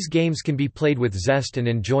 These games can be played with zest and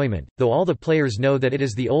enjoyment, though all the players know that it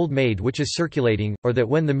is the old maid which is circulating, or that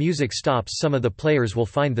when the music stops some of the players will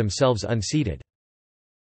find themselves unseated.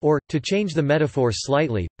 Or, to change the metaphor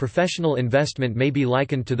slightly, professional investment may be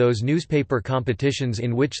likened to those newspaper competitions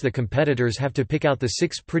in which the competitors have to pick out the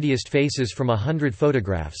 6 prettiest faces from 100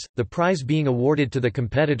 photographs, the prize being awarded to the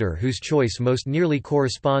competitor whose choice most nearly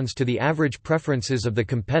corresponds to the average preferences of the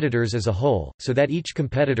competitors as a whole, so that each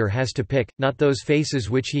competitor has to pick, not those faces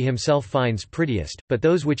which he himself finds prettiest, but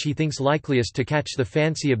those which he thinks likeliest to catch the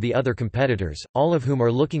fancy of the other competitors, all of whom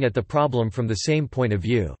are looking at the problem from the same point of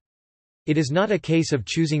view. It is not a case of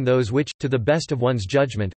choosing those which, to the best of one's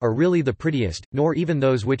judgment, are really the prettiest, nor even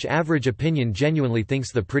those which average opinion genuinely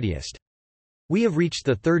thinks the prettiest. We have reached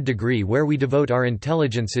the 3rd degree where we devote our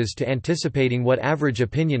intelligences to anticipating what average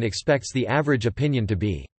opinion expects the average opinion to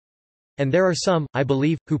be. And there are some, I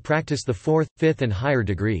believe, who practice the 4th, 5th and higher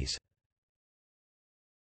degrees.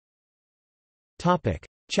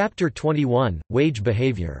 Chapter 21, Wage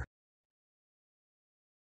behavior.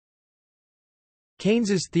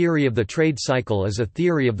 Keynes's theory of the trade cycle is a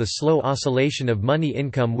theory of the slow oscillation of money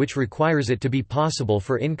income which requires it to be possible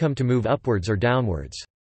for income to move upwards or downwards.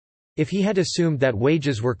 If he had assumed that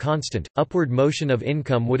wages were constant, upward motion of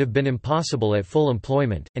income would have been impossible at full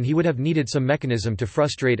employment, and he would have needed some mechanism to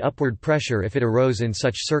frustrate upward pressure if it arose in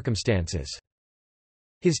such circumstances.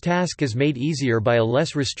 His task is made easier by a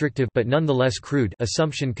less restrictive but nonetheless crude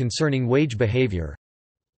assumption concerning wage behavior.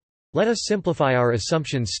 Let us simplify our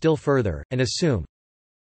assumptions still further, and assume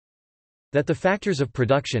that the factors of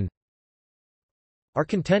production are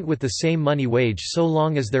content with the same money wage so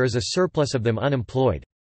long as there is a surplus of them unemployed,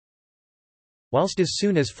 whilst as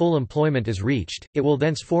soon as full employment is reached, it will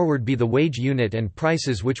thenceforward be the wage unit and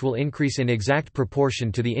prices which will increase in exact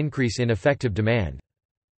proportion to the increase in effective demand.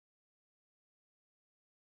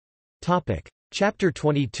 Chapter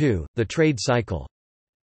 22, The Trade Cycle.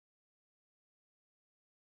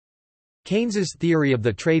 Keynes's theory of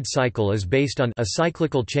the trade cycle is based on a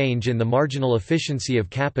cyclical change in the marginal efficiency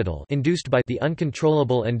of capital induced by the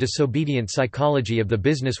uncontrollable and disobedient psychology of the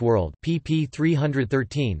business world, pp.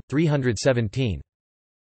 313-317.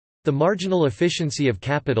 The marginal efficiency of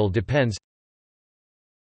capital depends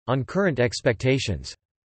on current expectations.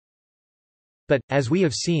 But, as we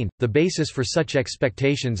have seen, the basis for such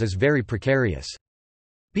expectations is very precarious.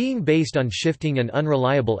 Being based on shifting and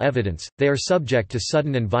unreliable evidence, they are subject to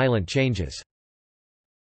sudden and violent changes.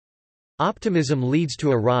 Optimism leads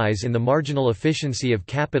to a rise in the marginal efficiency of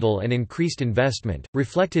capital and increased investment,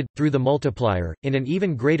 reflected, through the multiplier, in an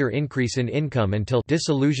even greater increase in income until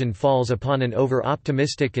disillusion falls upon an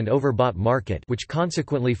over-optimistic and overbought market which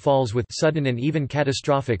consequently falls with sudden and even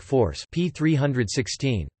catastrophic force p.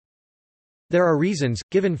 316. There are reasons,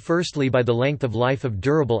 given firstly by the length of life of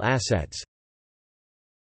durable assets,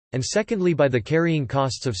 and secondly by the carrying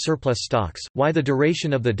costs of surplus stocks, why the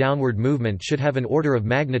duration of the downward movement should have an order of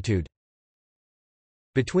magnitude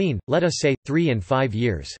between, let us say, 3 and 5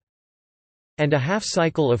 years. And a half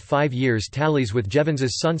cycle of 5 years tallies with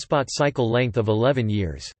Jevons's sunspot cycle length of 11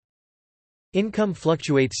 years. Income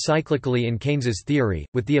fluctuates cyclically in Keynes's theory,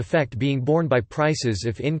 with the effect being borne by prices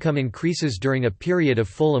if income increases during a period of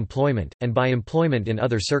full employment, and by employment in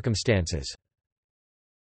other circumstances.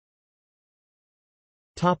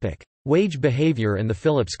 Wage behavior and the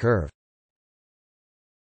Phillips curve.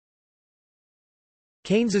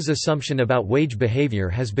 Keynes's assumption about wage behavior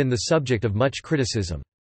has been the subject of much criticism.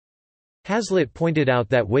 Hazlitt pointed out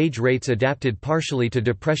that wage rates adapted partially to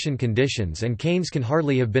depression conditions, and Keynes can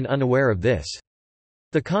hardly have been unaware of this.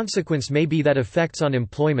 The consequence may be that effects on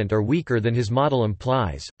employment are weaker than his model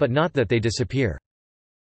implies, but not that they disappear.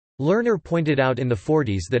 Lerner pointed out in the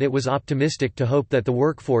 40s that it was optimistic to hope that the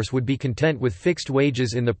workforce would be content with fixed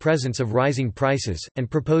wages in the presence of rising prices,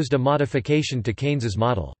 and proposed a modification to Keynes's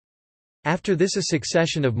model. After this, a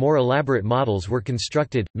succession of more elaborate models were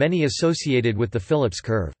constructed, many associated with the Phillips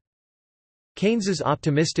curve. Keynes's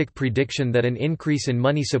optimistic prediction that an increase in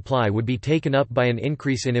money supply would be taken up by an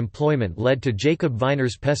increase in employment led to Jacob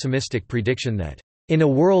Weiner's pessimistic prediction that in a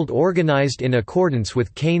world organized in accordance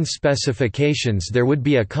with Keynes' specifications there would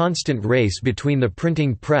be a constant race between the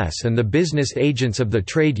printing press and the business agents of the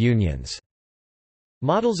trade unions.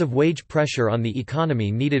 Models of wage pressure on the economy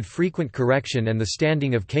needed frequent correction, and the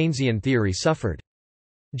standing of Keynesian theory suffered.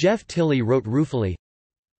 Jeff Tilley wrote ruefully,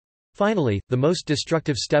 "Finally, the most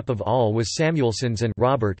destructive step of all was Samuelson's and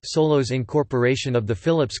Robert Solow's incorporation of the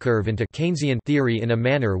Phillips curve into Keynesian theory in a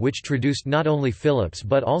manner which traduced not only Phillips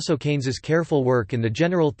but also Keynes's careful work in the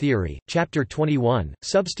general theory, chapter 21,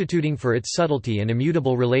 substituting for its subtlety an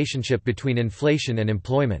immutable relationship between inflation and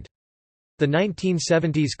employment. The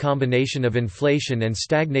 1970s combination of inflation and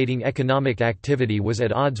stagnating economic activity was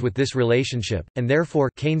at odds with this relationship, and therefore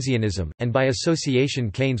Keynesianism, and by association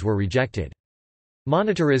Keynes were rejected.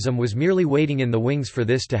 Monetarism was merely waiting in the wings for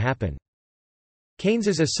this to happen."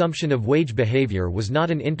 Keynes's assumption of wage behavior was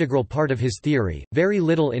not an integral part of his theory, very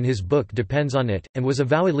little in his book depends on it, and was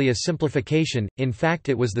avowedly a simplification. In fact,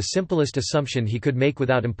 it was the simplest assumption he could make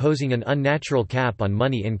without imposing an unnatural cap on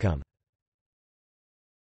money income.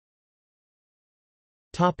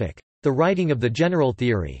 The writing of the general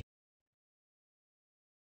theory.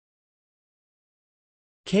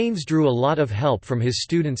 Keynes drew a lot of help from his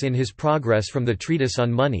students in his progress from the Treatise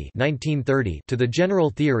on Money 1930 to the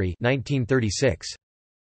General Theory 1936.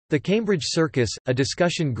 The Cambridge Circus, a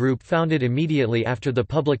discussion group founded immediately after the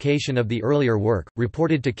publication of the earlier work,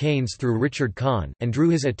 reported to Keynes through Richard Kahn, and drew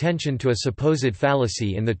his attention to a supposed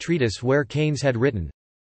fallacy in the treatise where Keynes had written,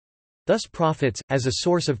 "Thus profits, as a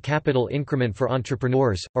source of capital increment for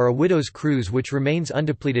entrepreneurs, are a widow's cruse which remains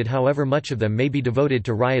undepleted however much of them may be devoted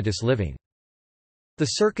to riotous living."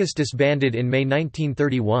 The circus disbanded in May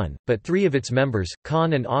 1931, but three of its members,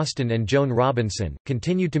 Con and Austin and Joan Robinson,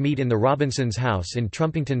 continued to meet in the Robinsons' house in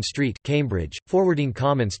Trumpington Street, Cambridge, forwarding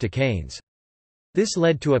comments to Keynes. This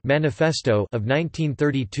led to a «manifesto» of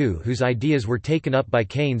 1932 whose ideas were taken up by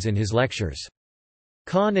Keynes in his lectures.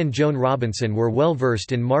 Con and Joan Robinson were well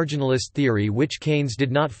versed in marginalist theory, which Keynes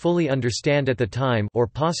did not fully understand at the time or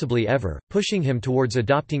possibly ever, pushing him towards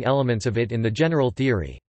adopting elements of it in the general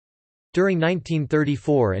theory. During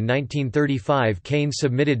 1934 and 1935 Keynes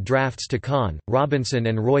submitted drafts to Con, Robinson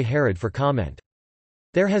and Roy Harrod for comment.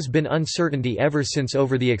 There has been uncertainty ever since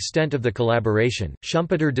over the extent of the collaboration,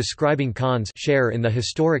 Schumpeter describing Con's share in the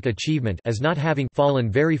historic achievement as not having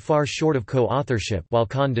fallen very far short of co-authorship, while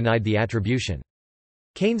Con denied the attribution.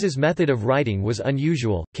 Keynes's method of writing was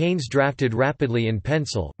unusual. Keynes drafted rapidly in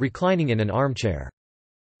pencil, reclining in an armchair.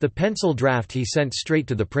 The pencil draft he sent straight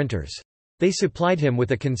to the printers. They supplied him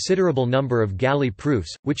with a considerable number of galley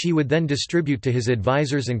proofs, which he would then distribute to his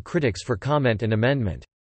advisers and critics for comment and amendment.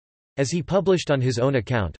 As he published on his own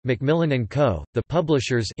account, Macmillan and Co., the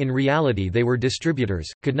publishers, in reality they were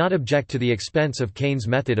distributors, could not object to the expense of Keynes'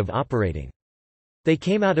 method of operating. They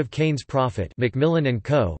came out of Keynes' profit. Macmillan and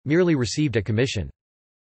Co. merely received a commission.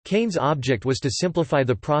 Keynes' object was to simplify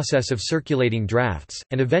the process of circulating drafts,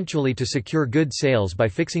 and eventually to secure good sales by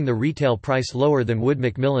fixing the retail price lower than would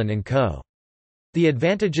Macmillan and Co. The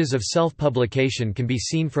advantages of self-publication can be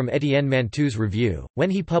seen from Etienne Mantoux' review. When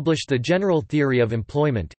he published The General Theory of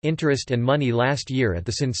Employment, Interest and Money last year at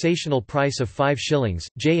the sensational price of 5 shillings,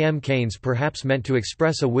 J. M. Keynes perhaps meant to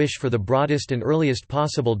express a wish for the broadest and earliest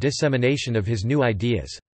possible dissemination of his new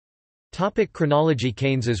ideas. Chronology.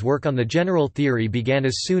 Keynes's work on the general theory began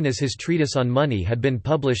as soon as his treatise on money had been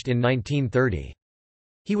published in 1930.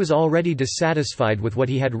 He was already dissatisfied with what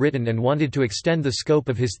he had written and wanted to extend the scope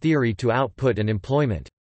of his theory to output and employment.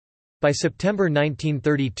 By September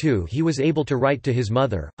 1932 he was able to write to his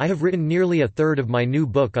mother, "I have written nearly a third of my new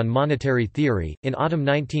book on monetary theory." In autumn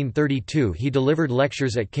 1932 he delivered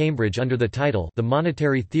lectures at Cambridge under the title The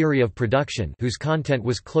Monetary Theory of Production, whose content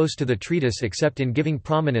was close to the treatise except in giving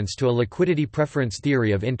prominence to a liquidity preference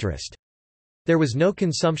theory of interest. There was no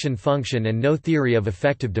consumption function and no theory of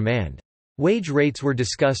effective demand. Wage rates were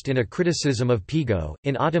discussed in a criticism of Pigot.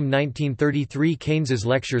 In autumn 1933 Keynes's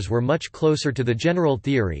lectures were much closer to the general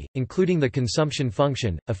theory, including the consumption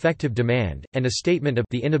function, effective demand, and a statement of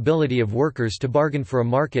the inability of workers to bargain for a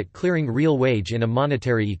market clearing real wage in a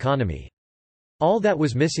monetary economy. All that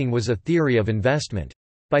was missing was a theory of investment.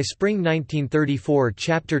 By spring 1934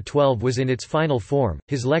 Chapter 12 was in its final form.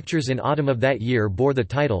 His lectures in autumn of that year bore the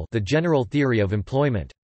title The General Theory of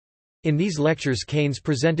Employment. In these lectures Keynes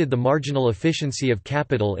presented the marginal efficiency of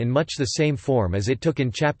capital in much the same form as it took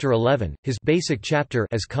in Chapter 11, his basic chapter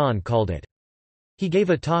as Kahn called it. He gave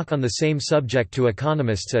a talk on the same subject to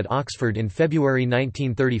economists at Oxford in February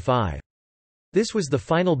 1935. This was the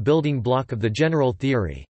final building block of the general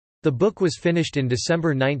theory. The book was finished in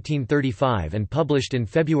December 1935 and published in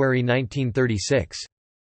February 1936.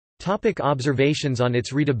 Observations on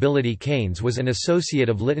its readability. Keynes was an associate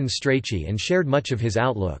of Lytton Strachey and shared much of his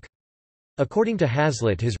outlook. According to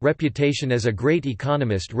Hazlitt, his reputation as a great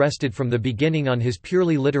economist rested from the beginning on his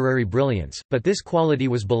purely literary brilliance, but this quality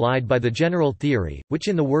was belied by the general theory, which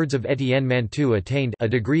in the words of Etienne Mantoux attained a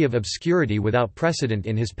degree of obscurity without precedent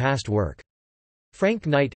in his past work. Frank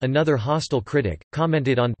Knight, another hostile critic,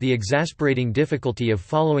 commented on the exasperating difficulty of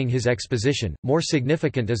following his exposition. More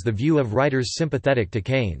significant is the view of writers sympathetic to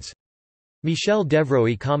Keynes. Michel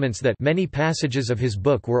Devroy comments that many passages of his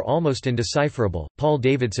book were almost indecipherable. Paul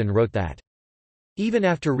Davidson wrote that even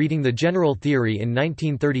after reading the general theory in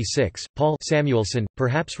 1936, Paul Samuelson,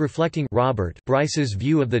 perhaps reflecting Robert Bryce's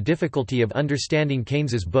view of the difficulty of understanding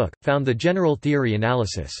Keynes's book, found the general theory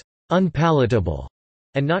analysis unpalatable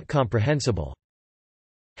and not comprehensible.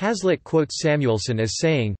 Hazlitt quotes Samuelson as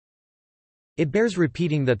saying, "It bears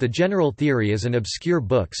repeating that the general theory is an obscure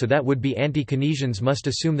book, so that would-be anti-Keynesians must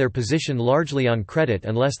assume their position largely on credit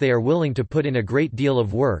unless they are willing to put in a great deal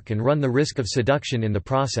of work and run the risk of seduction in the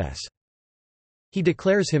process." He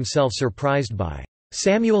declares himself surprised by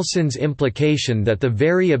Samuelson's implication that the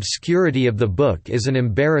very obscurity of the book is an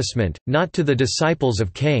embarrassment, not to the disciples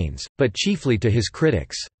of Keynes, but chiefly to his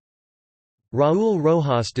critics. Raúl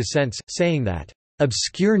Rojas dissents, saying that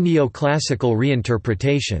obscure neoclassical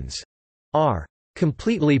reinterpretations are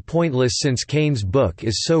completely pointless since Keynes' book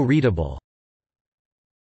is so readable.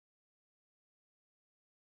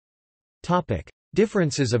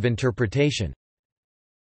 Differences of interpretation.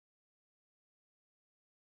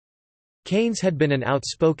 Keynes had been an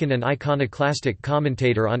outspoken and iconoclastic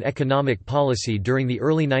commentator on economic policy during the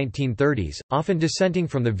early 1930s, often dissenting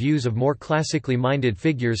from the views of more classically minded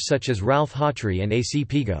figures such as Ralph Hawtrey and A. C.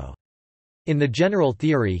 Pigot. In the general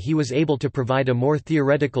theory he was able to provide a more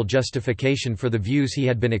theoretical justification for the views he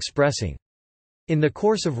had been expressing. In the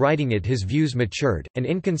course of writing it his views matured, and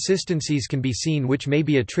inconsistencies can be seen which may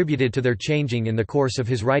be attributed to their changing in the course of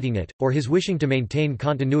his writing it, or his wishing to maintain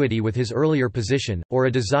continuity with his earlier position, or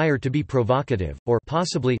a desire to be provocative, or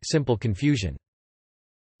possibly simple confusion.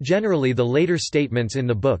 Generally the later statements in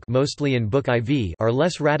the book, mostly in Book IV, are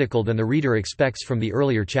less radical than the reader expects from the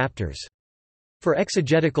earlier chapters. For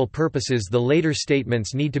exegetical purposes the later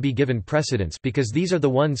statements need to be given precedence because these are the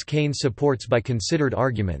ones Keynes supports by considered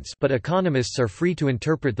arguments, but economists are free to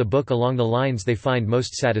interpret the book along the lines they find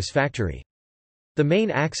most satisfactory. The main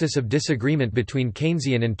axis of disagreement between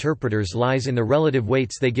Keynesian interpreters lies in the relative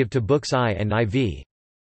weights they give to Books I and IV.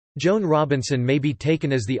 Joan Robinson may be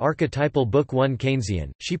taken as the archetypal Book I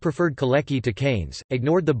Keynesian. She preferred Kalecki to Keynes,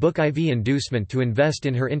 ignored the Book IV inducement to invest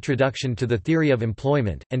in her Introduction to the Theory of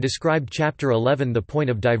Employment, and described Chapter 11 The Point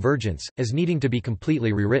of Divergence, as needing to be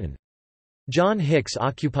completely rewritten. John Hicks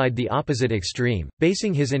occupied the opposite extreme,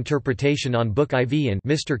 basing his interpretation on Book IV and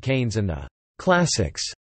Mr. Keynes and the classics,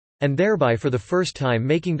 and thereby for the first time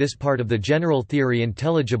making this part of the general theory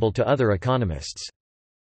intelligible to other economists.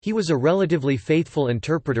 He was a relatively faithful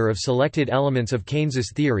interpreter of selected elements of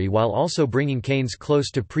Keynes's theory while also bringing Keynes close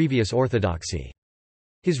to previous orthodoxy.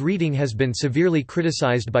 His reading has been severely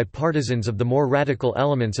criticized by partisans of the more radical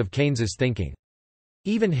elements of Keynes's thinking.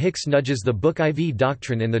 Even Hicks nudges the Book IV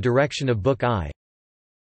doctrine in the direction of Book I.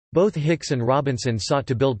 Both Hicks and Robinson sought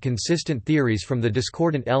to build consistent theories from the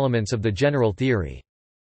discordant elements of the general theory.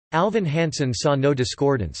 Alvin Hansen saw no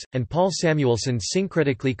discordance, and Paul Samuelson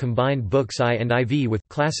syncretically combined Books I and IV with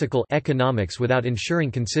classical economics without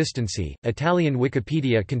ensuring consistency. Italian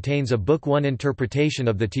Wikipedia contains a Book I interpretation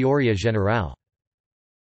of the Teoria Generale.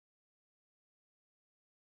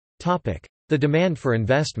 Topic: The demand for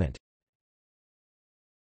investment.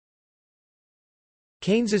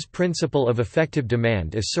 Keynes's principle of effective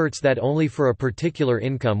demand asserts that only for a particular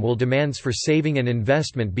income will demands for saving and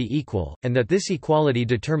investment be equal, and that this equality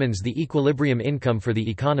determines the equilibrium income for the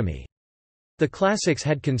economy. The classics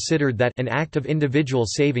had considered that an act of individual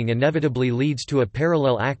saving inevitably leads to a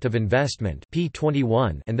parallel act of investment p.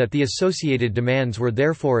 21, and that the associated demands were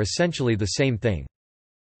therefore essentially the same thing.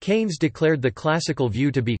 Keynes declared the classical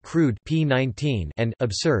view to be crude p. 19 and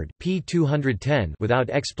absurd p. 210 without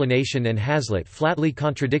explanation, and Hazlitt flatly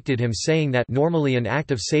contradicted him, saying that normally an act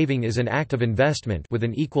of saving is an act of investment with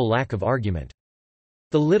an equal lack of argument.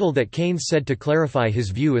 The little that Keynes said to clarify his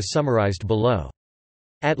view is summarized below.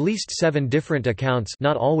 At least 7 different accounts,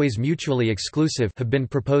 not always mutually exclusive, have been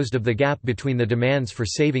proposed of the gap between the demands for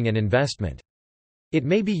saving and investment. It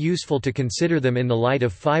may be useful to consider them in the light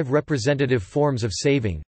of 5 representative forms of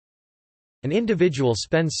saving. An individual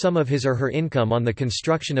spends some of his or her income on the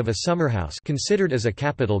construction of a summerhouse, considered as a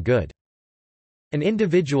capital good. An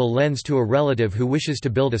individual lends to a relative who wishes to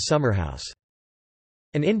build a summerhouse.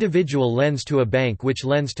 An individual lends to a bank which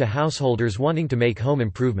lends to householders wanting to make home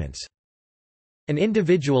improvements. An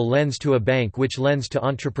individual lends to a bank which lends to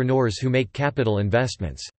entrepreneurs who make capital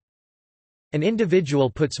investments. An individual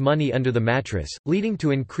puts money under the mattress, leading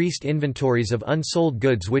to increased inventories of unsold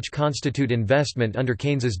goods which constitute investment under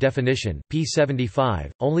Keynes's definition, p.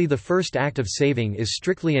 75. Only the first act of saving is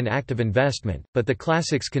strictly an act of investment, but the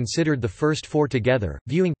classics considered the first 4 together,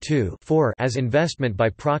 viewing 4 as investment by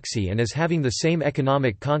proxy and as having the same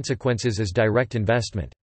economic consequences as direct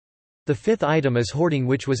investment. The 5th item is hoarding,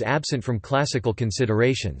 which was absent from classical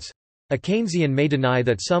considerations. A Keynesian may deny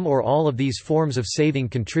that some or all of these forms of saving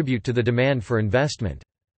contribute to the demand for investment.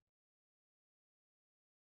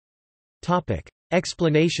 Topic: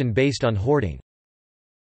 Explanation based on hoarding.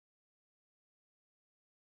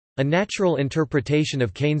 A natural interpretation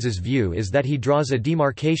of Keynes's view is that he draws a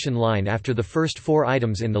demarcation line after the first 4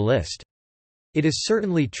 items in the list. It is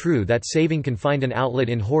certainly true that saving can find an outlet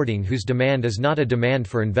in hoarding whose demand is not a demand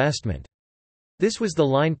for investment. This was the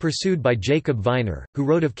line pursued by Jacob Viner, who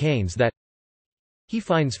wrote of Keynes that he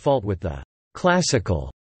finds fault with the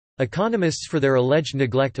classical economists for their alleged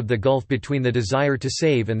neglect of the gulf between the desire to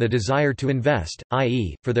save and the desire to invest,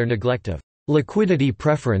 i.e., for their neglect of liquidity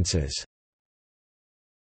preferences.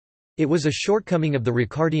 It was a shortcoming of the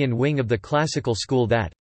Ricardian wing of the classical school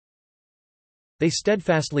that they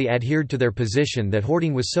steadfastly adhered to their position that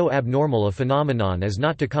hoarding was so abnormal a phenomenon as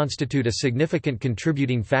not to constitute a significant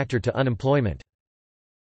contributing factor to unemployment.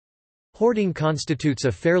 Hoarding constitutes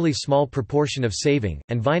a fairly small proportion of saving,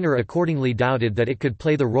 and Viner accordingly doubted that it could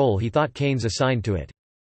play the role he thought Keynes assigned to it.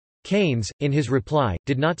 Keynes, in his reply,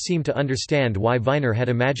 did not seem to understand why Viner had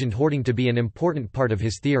imagined hoarding to be an important part of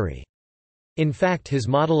his theory. In fact, his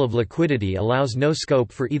model of liquidity allows no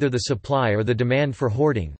scope for either the supply or the demand for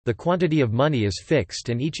hoarding. The quantity of money is fixed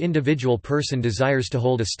and each individual person desires to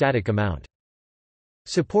hold a static amount.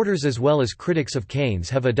 Supporters as well as critics of Keynes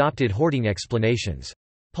have adopted hoarding explanations.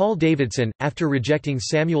 Paul Davidson, after rejecting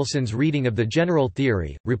Samuelson's reading of the general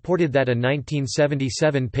theory, reported that a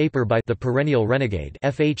 1977 paper by the perennial renegade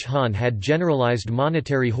F. H. Hahn had generalized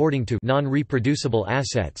monetary hoarding to non-reproducible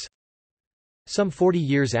assets. Some 40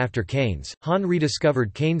 years after Keynes, Hahn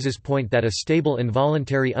rediscovered Keynes's point that a stable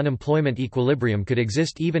involuntary unemployment equilibrium could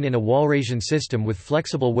exist even in a Walrasian system with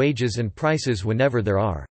flexible wages and prices whenever there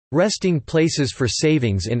are resting places for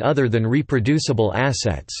savings in other than reproducible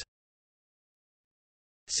assets.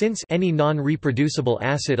 Since any non-reproducible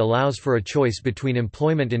asset allows for a choice between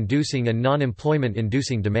employment-inducing and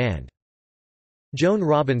non-employment-inducing demand. Joan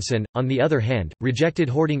Robinson, on the other hand, rejected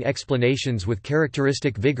hoarding explanations with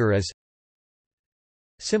characteristic vigor as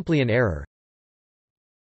simply an error,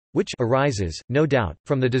 which arises, no doubt,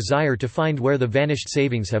 from the desire to find where the vanished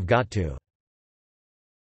savings have got to.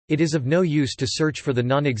 It is of no use to search for the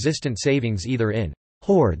non-existent savings either in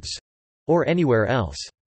hoards or anywhere else.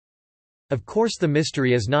 Of course, the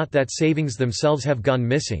mystery is not that savings themselves have gone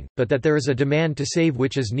missing, but that there is a demand to save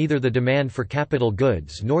which is neither the demand for capital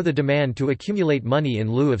goods nor the demand to accumulate money in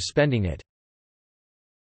lieu of spending it.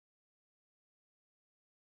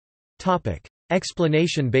 Topic: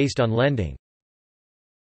 Explanation based on lending.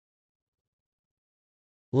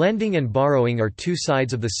 Lending and borrowing are two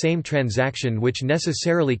sides of the same transaction which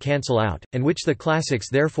necessarily cancel out, and which the classics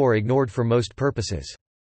therefore ignored for most purposes.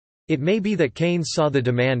 It may be that Keynes saw the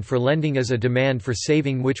demand for lending as a demand for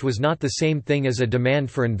saving which was not the same thing as a demand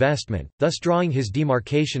for investment, thus drawing his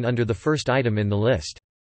demarcation under the first item in the list.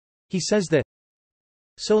 He says that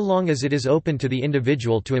so long as it is open to the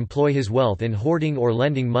individual to employ his wealth in hoarding or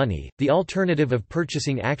lending money, the alternative of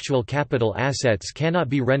purchasing actual capital assets cannot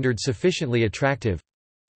be rendered sufficiently attractive,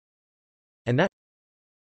 and that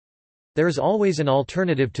there is always an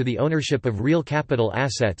alternative to the ownership of real capital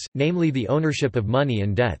assets, namely the ownership of money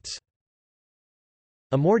and debts.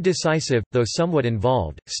 A more decisive, though somewhat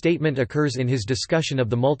involved, statement occurs in his discussion of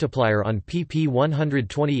the multiplier on pp.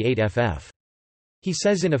 128 ff. He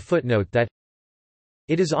says in a footnote that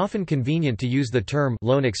it is often convenient to use the term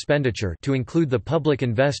loan expenditure to include the public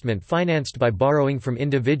investment financed by borrowing from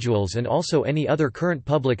individuals and also any other current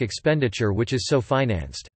public expenditure which is so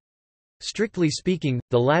financed. Strictly speaking,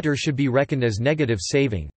 the latter should be reckoned as negative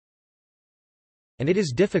saving, and it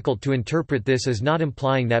is difficult to interpret this as not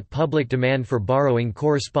implying that public demand for borrowing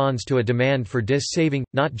corresponds to a demand for dis-saving,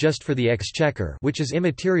 not just for the exchequer, which is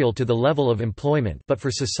immaterial to the level of employment, but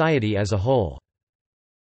for society as a whole.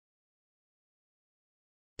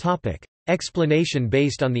 Topic: Explanation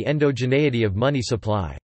based on the endogeneity of money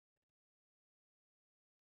supply.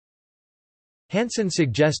 Hansen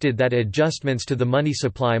suggested that adjustments to the money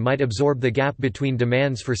supply might absorb the gap between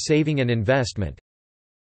demands for saving and investment.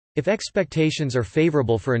 If expectations are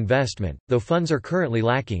favorable for investment, though funds are currently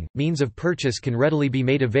lacking, means of purchase can readily be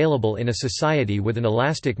made available in a society with an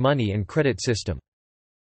elastic money and credit system.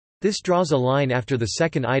 This draws a line after the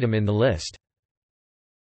second item in the list.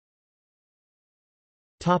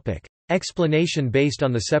 Topic: Explanation based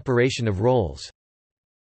on the separation of roles.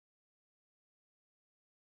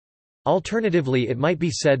 Alternatively, it might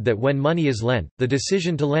be said that when money is lent, the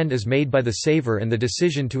decision to lend is made by the saver and the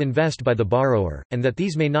decision to invest by the borrower, and that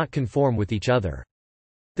these may not conform with each other.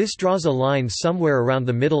 This draws a line somewhere around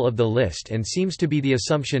the middle of the list and seems to be the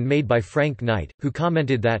assumption made by Frank Knight, who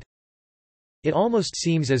commented that it almost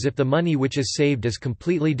seems as if the money which is saved is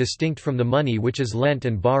completely distinct from the money which is lent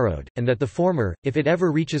and borrowed, and that the former, if it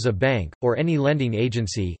ever reaches a bank, or any lending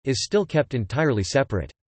agency, is still kept entirely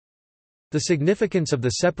separate. The significance of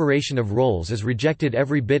the separation of roles is rejected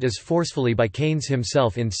every bit as forcefully by Keynes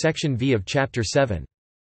himself in Section V of Chapter 7.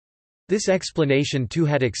 This explanation too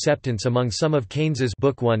had acceptance among some of Keynes's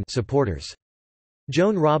Book 1 supporters.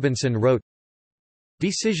 Joan Robinson wrote,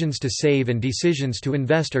 "Decisions to save and decisions to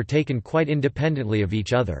invest are taken quite independently of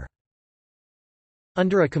each other.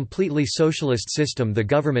 Under a completely socialist system the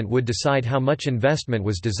government would decide how much investment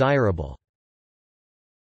was desirable.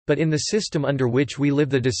 But in the system under which we live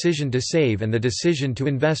the decision to save and the decision to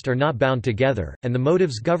invest are not bound together, and the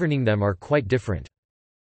motives governing them are quite different.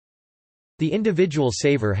 The individual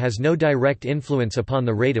saver has no direct influence upon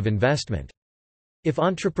the rate of investment. If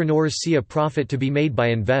entrepreneurs see a profit to be made by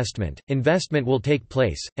investment, investment will take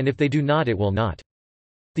place, and if they do not it will not.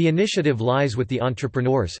 The initiative lies with the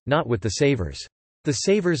entrepreneurs, not with the savers. The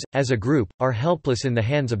savers, as a group, are helpless in the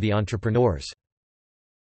hands of the entrepreneurs."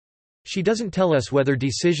 She doesn't tell us whether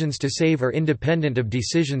decisions to save are independent of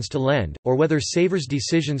decisions to lend, or whether savers'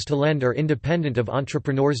 decisions to lend are independent of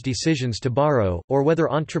entrepreneurs' decisions to borrow, or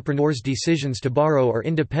whether entrepreneurs' decisions to borrow are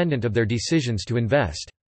independent of their decisions to invest.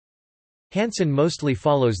 Hansen mostly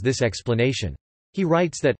follows this explanation. He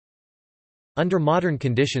writes that, under modern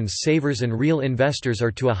conditions, savers and real investors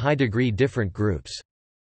are to a high degree different groups.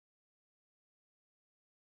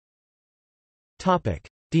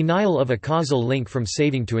 Denial of a causal link from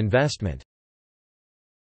saving to investment.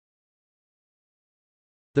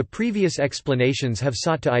 The previous explanations have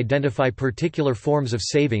sought to identify particular forms of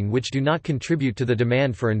saving which do not contribute to the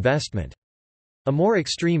demand for investment. A more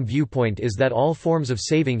extreme viewpoint is that all forms of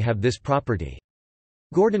saving have this property.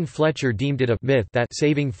 Gordon Fletcher deemed it a myth that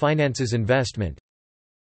saving finances investment.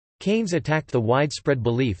 Keynes attacked the widespread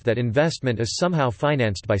belief that investment is somehow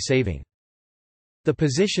financed by saving. The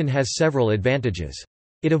position has several advantages.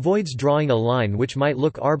 It avoids drawing a line which might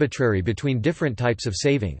look arbitrary between different types of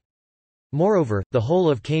saving. Moreover, the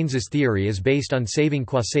whole of Keynes's theory is based on saving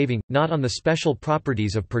qua saving, not on the special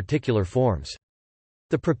properties of particular forms.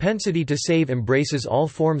 The propensity to save embraces all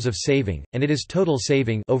forms of saving, and it is total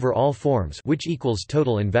saving over all forms which equals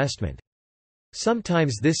total investment.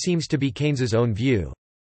 Sometimes this seems to be Keynes's own view.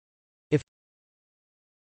 If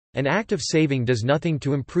an act of saving does nothing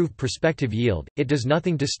to improve prospective yield, it does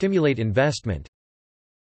nothing to stimulate investment.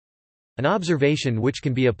 An observation which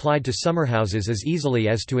can be applied to summerhouses as easily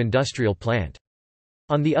as to industrial plant.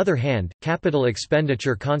 On the other hand, capital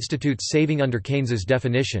expenditure constitutes saving under Keynes's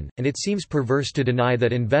definition, and it seems perverse to deny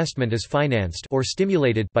that investment is financed or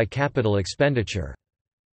stimulated by capital expenditure.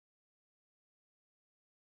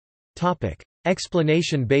 Topic: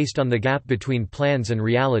 Explanation based on the gap between plans and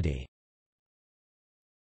reality.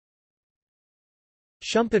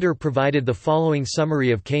 Schumpeter provided the following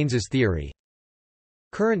summary of Keynes's theory.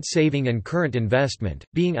 Current saving and current investment,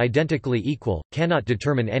 being identically equal, cannot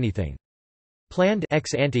determine anything. Planned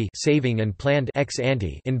ex ante saving and planned ex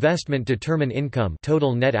ante investment determine income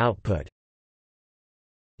total net output.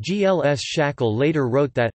 G.L.S. Shackle later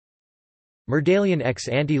wrote that Merdalian ex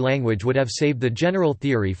ante language would have saved the general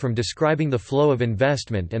theory from describing the flow of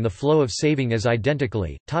investment and the flow of saving as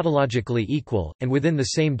identically, tautologically equal, and within the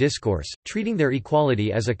same discourse, treating their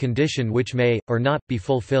equality as a condition which may, or not, be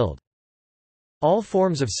fulfilled. All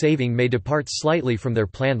forms of saving may depart slightly from their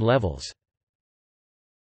planned levels.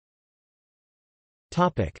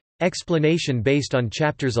 Explanation based on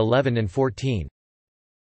chapters 11 and 14.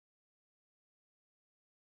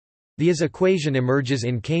 The as equation emerges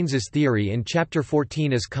in Keynes's theory in chapter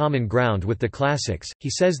 14 as common ground with the classics. He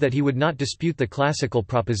says that he would not dispute the classical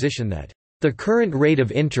proposition that the current rate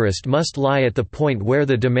of interest must lie at the point where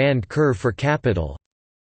the demand curve for capital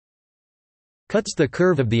cuts the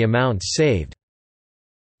curve of the amounts saved.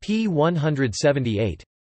 p. 178.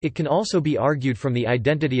 It can also be argued from the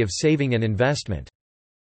identity of saving and investment.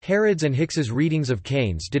 Harrod's and Hicks's readings of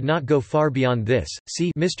Keynes did not go far beyond this,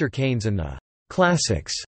 see Mr. Keynes and the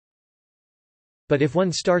Classics. But if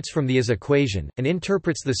one starts from the as equation, and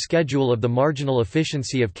interprets the schedule of the marginal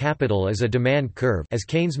efficiency of capital as a demand curve, as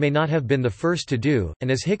Keynes may not have been the first to do, and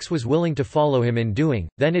as Hicks was willing to follow him in doing,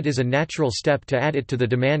 then it is a natural step to add it to the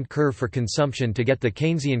demand curve for consumption to get the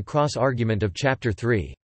Keynesian cross-argument of Chapter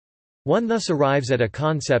 3. One thus arrives at a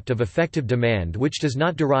concept of effective demand which does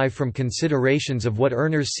not derive from considerations of what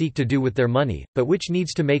earners seek to do with their money, but which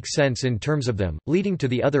needs to make sense in terms of them, leading to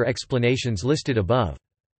the other explanations listed above.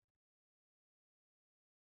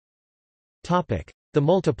 The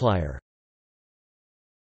multiplier.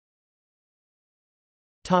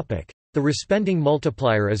 The respending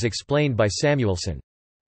multiplier is explained by Samuelson.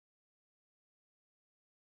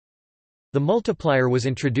 The multiplier was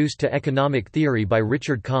introduced to economic theory by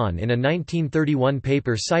Richard Kahn in a 1931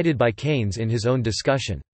 paper cited by Keynes in his own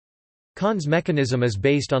discussion. Kahn's mechanism is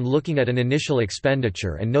based on looking at an initial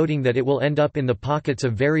expenditure and noting that it will end up in the pockets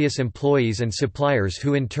of various employees and suppliers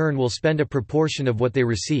who in turn will spend a proportion of what they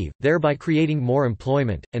receive, thereby creating more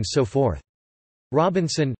employment, and so forth.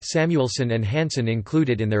 Robinson, Samuelson and Hansen include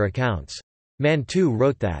it in their accounts. Mann too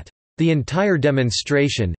wrote that, "The entire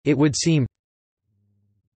demonstration, it would seem,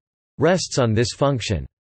 rests on this function."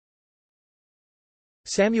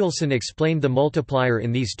 Samuelson explained the multiplier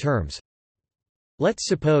in these terms. Let's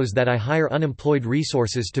suppose that I hire unemployed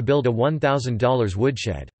resources to build a $1,000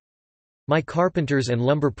 woodshed. My carpenters and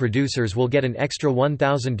lumber producers will get an extra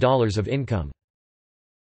 $1,000 of income.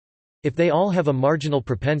 If they all have a marginal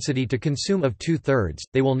propensity to consume of 2/3,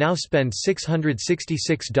 they will now spend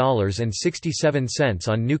 $666.67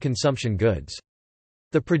 on new consumption goods.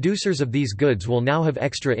 The producers of these goods will now have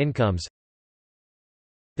extra incomes.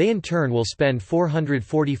 They in turn will spend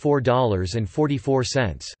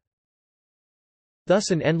 $444.44.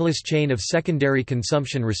 Thus an endless chain of secondary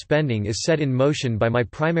consumption respending is set in motion by my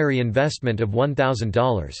primary investment of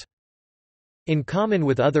 $1,000. In common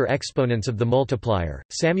with other exponents of the multiplier,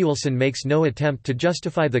 Samuelson makes no attempt to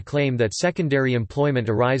justify the claim that secondary employment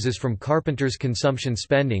arises from carpenters' consumption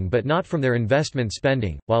spending but not from their investment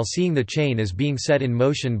spending, while seeing the chain as being set in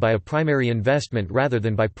motion by a primary investment rather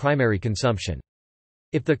than by primary consumption.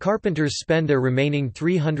 If the carpenters spend their remaining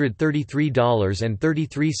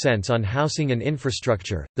 $333.33 on housing and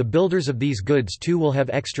infrastructure, the builders of these goods too will have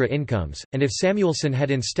extra incomes, and if Samuelson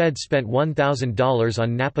had instead spent $1,000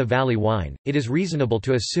 on Napa Valley wine, it is reasonable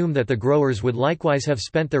to assume that the growers would likewise have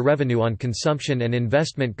spent their revenue on consumption and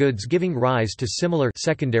investment goods, giving rise to similar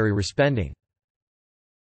secondary respending.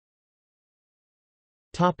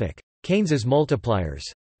 Keynes's multipliers.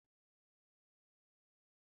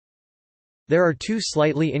 There are two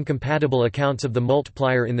slightly incompatible accounts of the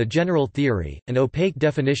multiplier in the general theory, an opaque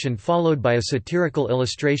definition followed by a satirical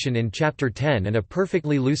illustration in Chapter 10 and a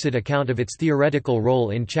perfectly lucid account of its theoretical role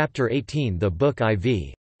in Chapter 18. The book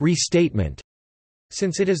IV restatement.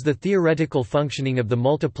 Since it is the theoretical functioning of the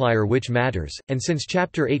multiplier which matters, and since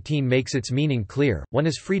Chapter 18 makes its meaning clear, one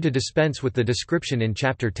is free to dispense with the description in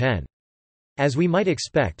Chapter 10. As we might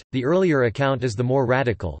expect, the earlier account is the more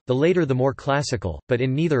radical, the later the more classical, but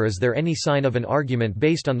in neither is there any sign of an argument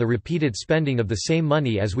based on the repeated spending of the same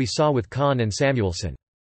money as we saw with Kahn and Samuelson.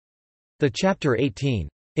 The Chapter 18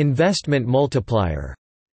 investment multiplier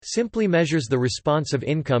simply measures the response of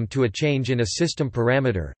income to a change in a system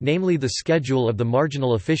parameter, namely the schedule of the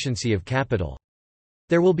marginal efficiency of capital.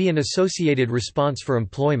 There will be an associated response for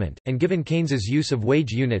employment, and given Keynes's use of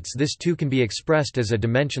wage units, this too can be expressed as a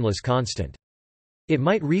dimensionless constant. It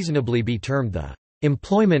might reasonably be termed the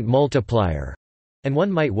employment multiplier, and one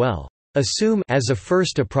might well assume as a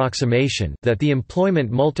first approximation that the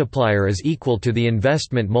employment multiplier is equal to the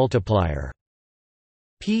investment multiplier.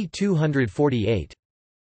 p. 248.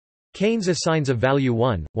 Keynes assigns a value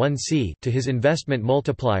 1 c to his investment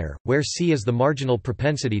multiplier, where c is the marginal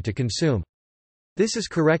propensity to consume. This is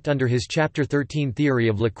correct under his Chapter 13 theory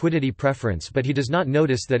of liquidity preference, but he does not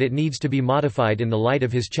notice that it needs to be modified in the light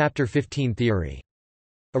of his Chapter 15 theory.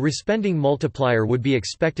 A respending multiplier would be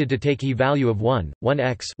expected to take a value of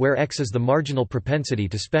 1x, where x is the marginal propensity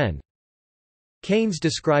to spend. Keynes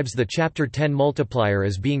describes the Chapter 10 multiplier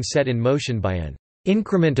as being set in motion by an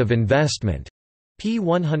increment of investment, p.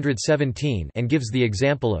 117, and gives the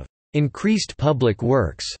example of increased public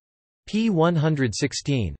works, p.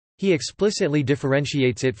 116. He explicitly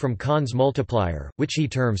differentiates it from Kahn's multiplier, which he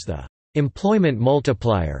terms the employment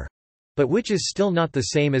multiplier, but which is still not the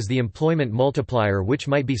same as the employment multiplier which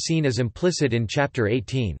might be seen as implicit in Chapter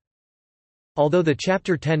 18. Although the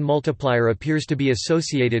Chapter 10 multiplier appears to be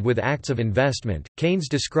associated with acts of investment, Keynes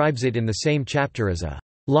describes it in the same chapter as a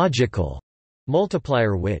logical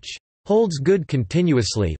multiplier which holds good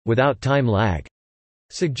continuously, without time lag,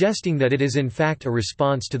 suggesting that it is in fact a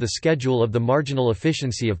response to the schedule of the marginal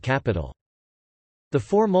efficiency of capital. The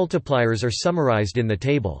four multipliers are summarized in the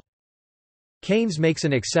table. Keynes makes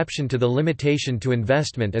an exception to the limitation to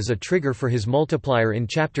investment as a trigger for his multiplier in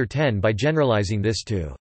Chapter 10 by generalizing this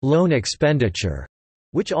to loan expenditure,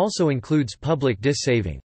 which also includes public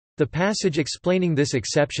dissaving. The passage explaining this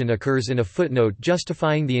exception occurs in a footnote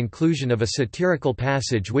justifying the inclusion of a satirical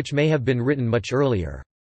passage which may have been written much earlier.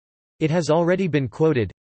 It has already been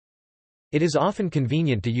quoted. It is often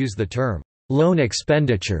convenient to use the term loan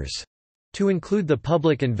expenditures to include the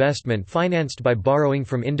public investment financed by borrowing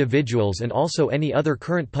from individuals and also any other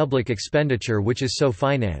current public expenditure which is so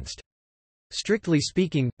financed. Strictly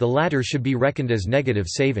speaking, the latter should be reckoned as negative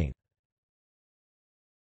saving.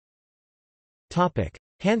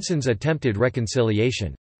 Hanson's attempted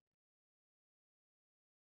reconciliation.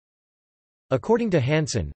 According to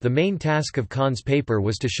Hanson, the main task of Kahn's paper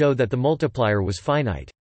was to show that the multiplier was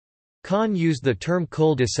finite. Kahn used the term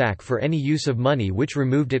cul-de-sac for any use of money which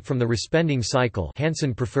removed it from the respending cycle.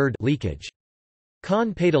 Hanson preferred leakage.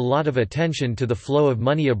 Kahn paid a lot of attention to the flow of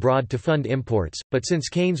money abroad to fund imports, but since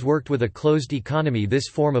Keynes worked with a closed economy, this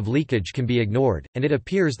form of leakage can be ignored, and it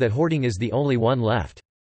appears that hoarding is the only one left.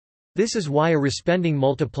 This is why a respending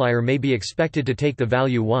multiplier may be expected to take the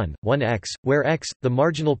value 1x, where x, the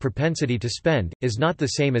marginal propensity to spend, is not the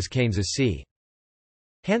same as Keynes's c.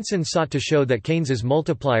 Hanson sought to show that Keynes's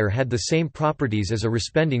multiplier had the same properties as a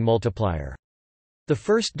respending multiplier. The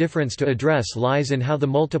first difference to address lies in how the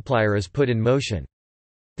multiplier is put in motion.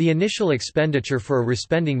 The initial expenditure for a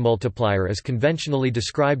respending multiplier is conventionally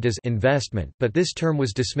described as investment, but this term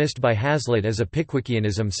was dismissed by Hazlitt as a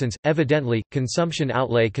Pickwickianism since, evidently, consumption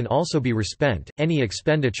outlay can also be respent, any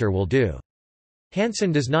expenditure will do.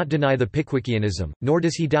 Hansen does not deny the Pickwickianism, nor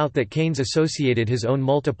does he doubt that Keynes associated his own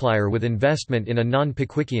multiplier with investment in a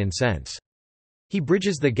non-Pickwickian sense. He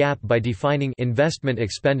bridges the gap by defining investment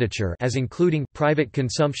expenditure as including private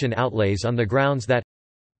consumption outlays on the grounds that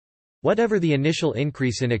whatever the initial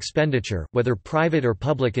increase in expenditure, whether private or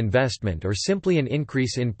public investment or simply an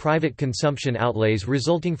increase in private consumption outlays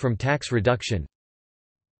resulting from tax reduction,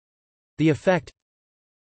 the effect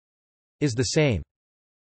is the same.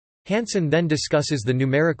 Hansen then discusses the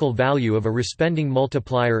numerical value of a respending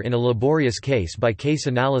multiplier in a laborious case-by-case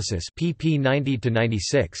analysis pp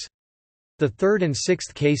 90–96. The third and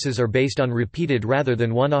sixth cases are based on repeated rather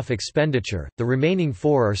than one-off expenditure, the remaining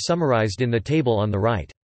four are summarized in the table on the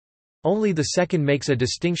right. Only the second makes a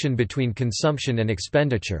distinction between consumption and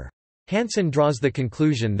expenditure. Hansen draws the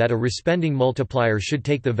conclusion that a respending multiplier should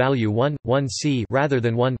take the value 1, 1c rather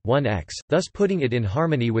than 1, 1x, thus putting it in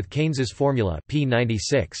harmony with Keynes's formula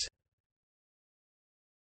p96.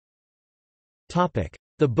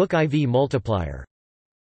 The book IV multiplier.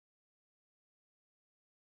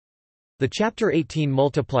 The Chapter 18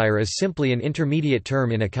 multiplier is simply an intermediate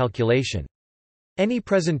term in a calculation. Any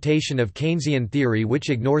presentation of Keynesian theory which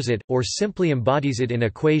ignores it, or simply embodies it in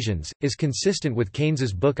equations, is consistent with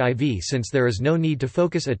Keynes's book IV since there is no need to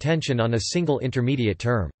focus attention on a single intermediate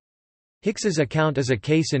term. Hicks's account is a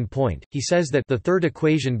case in point. He says that the third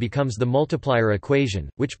equation becomes the multiplier equation,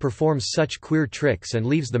 which performs such queer tricks and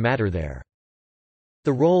leaves the matter there.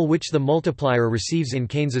 The role which the multiplier receives in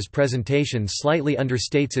Keynes's presentation slightly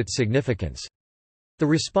understates its significance. The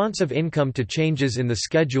response of income to changes in the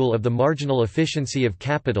schedule of the marginal efficiency of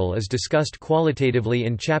capital is discussed qualitatively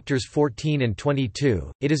in chapters 14 and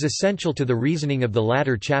 22. It is essential to the reasoning of the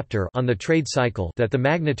latter chapter on the trade cycle that the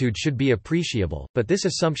magnitude should be appreciable, but this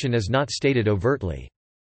assumption is not stated overtly.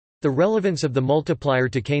 The relevance of the multiplier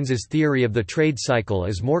to Keynes's theory of the trade cycle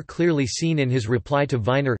is more clearly seen in his reply to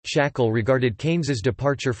Viner. Shackle regarded Keynes's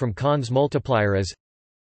departure from Kahn's multiplier as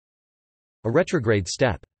a retrograde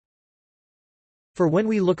step. For when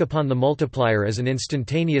we look upon the multiplier as an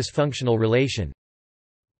instantaneous functional relation,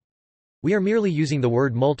 we are merely using the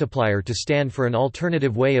word multiplier to stand for an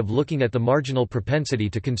alternative way of looking at the marginal propensity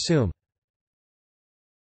to consume.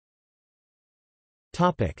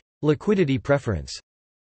 Liquidity preference.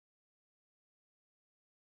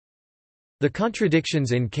 The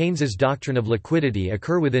contradictions in Keynes's doctrine of liquidity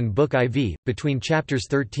occur within Book IV, between chapters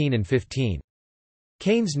 13 and 15.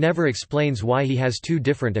 Keynes never explains why he has two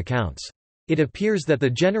different accounts. It appears that the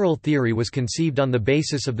general theory was conceived on the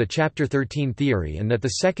basis of the Chapter 13 theory and that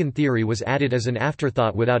the second theory was added as an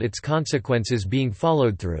afterthought without its consequences being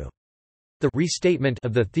followed through. The restatement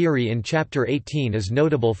of the theory in Chapter 18 is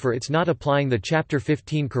notable for its not applying the Chapter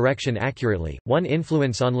 15 correction accurately. One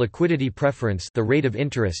influence on liquidity preference, the rate of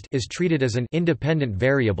interest, is treated as an independent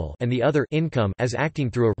variable and the other, income, as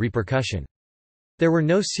acting through a repercussion. There were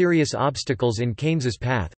no serious obstacles in Keynes's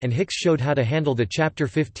path, and Hicks showed how to handle the Chapter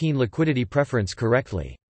 15 liquidity preference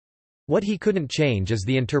correctly. What he couldn't change is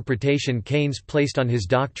the interpretation Keynes placed on his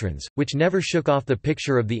doctrines, which never shook off the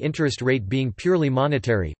picture of the interest rate being purely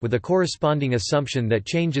monetary, with a corresponding assumption that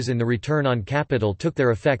changes in the return on capital took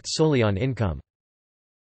their effect solely on income.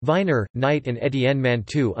 Viner, Knight and Etienne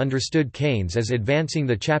Mantoux understood Keynes as advancing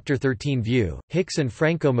the Chapter 13 view. Hicks and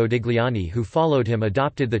Franco Modigliani who followed him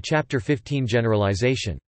adopted the Chapter 15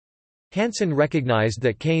 generalization. Hansen recognized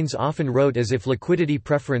that Keynes often wrote as if liquidity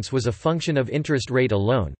preference was a function of interest rate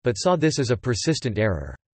alone, but saw this as a persistent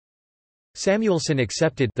error. Samuelson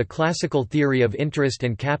accepted the classical theory of interest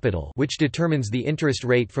and capital, which determines the interest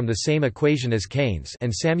rate from the same equation as Keynes,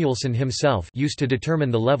 and Samuelson himself used to determine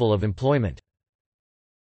the level of employment.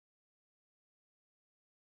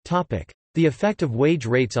 The effect of wage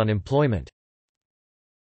rates on employment.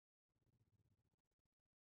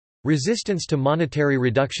 Resistance to monetary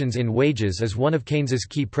reductions in wages is one of Keynes's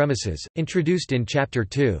key premises, introduced in Chapter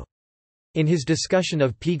 2. In his discussion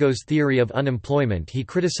of Pigo's theory of unemployment, he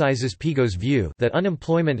criticizes Pigo's view that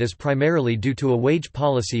unemployment is primarily due to a wage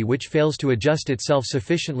policy which fails to adjust itself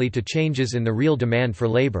sufficiently to changes in the real demand for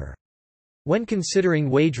labor. When considering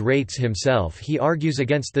wage rates himself, he argues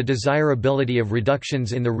against the desirability of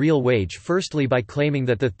reductions in the real wage, firstly by claiming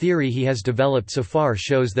that the theory he has developed so far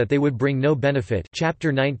shows that they would bring no benefit,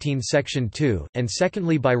 Chapter 19 Section 2, and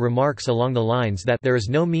secondly by remarks along the lines that there is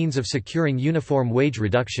no means of securing uniform wage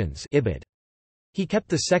reductions (IBID). He kept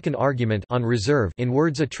the second argument on reserve in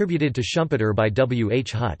words attributed to Schumpeter by W.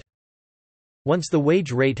 H. Hutt. Once the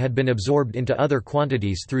wage rate had been absorbed into other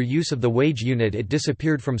quantities through use of the wage unit, it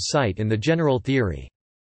disappeared from sight in the general theory.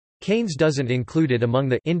 Keynes doesn't include it among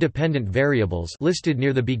the independent variables listed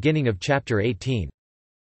near the beginning of Chapter 18.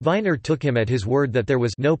 Viner took him at his word that there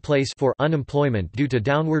was no place for unemployment due to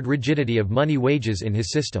downward rigidity of money wages in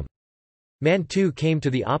his system. Mann too came to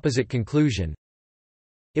the opposite conclusion.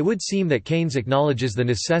 It would seem that Keynes acknowledges the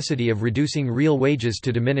necessity of reducing real wages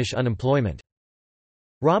to diminish unemployment.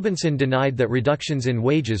 Robinson denied that reductions in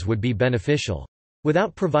wages would be beneficial.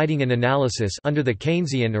 Without providing an analysis under the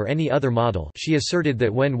Keynesian or any other model, she asserted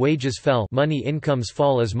that when wages fell, money incomes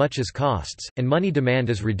fall as much as costs, and money demand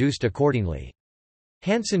is reduced accordingly.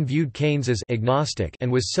 Hansen viewed Keynes as agnostic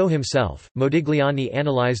and was so himself. Modigliani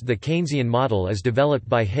analyzed the Keynesian model as developed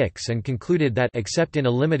by Hicks and concluded that except in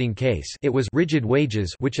a limiting case, it was rigid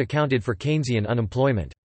wages which accounted for Keynesian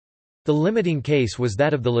unemployment. The limiting case was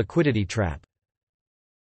that of the liquidity trap.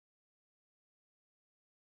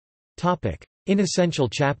 Topic: Inessential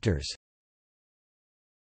chapters.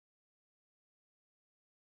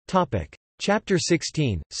 Topic: Chapter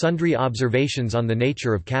 16: Sundry observations on the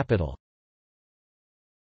nature of capital.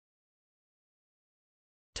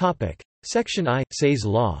 Section I, Say's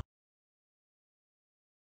law.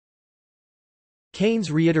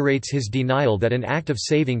 Keynes reiterates his denial that an act of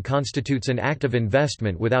saving constitutes an act of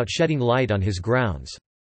investment without shedding light on his grounds.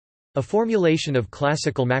 A formulation of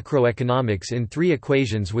classical macroeconomics in three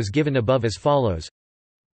equations was given above as follows: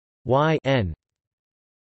 y n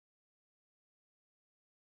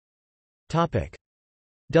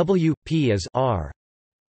w p is r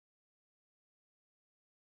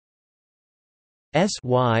S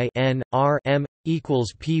y n r m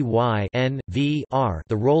equals p y n v r.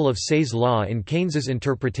 The role of Say's law in Keynes's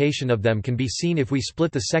interpretation of them can be seen if we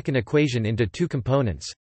split the second equation into two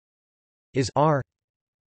components. Is r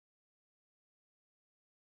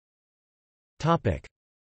topic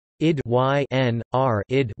id y n r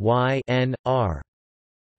id y n r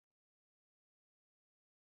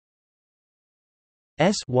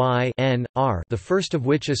S y n r, the first of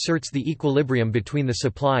which asserts the equilibrium between the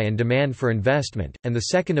supply and demand for investment, and the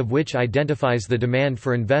second of which identifies the demand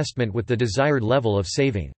for investment with the desired level of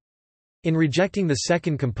saving. In rejecting the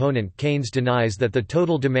second component, Keynes denies that the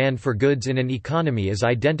total demand for goods in an economy is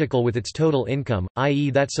identical with its total income, i.e.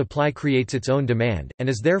 that supply creates its own demand, and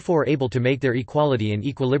is therefore able to make their equality an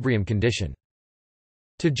equilibrium condition.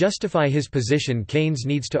 To justify his position, Keynes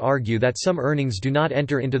needs to argue that some earnings do not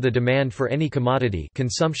enter into the demand for any commodity,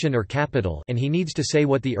 consumption or capital, and he needs to say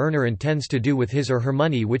what the earner intends to do with his or her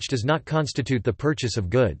money which does not constitute the purchase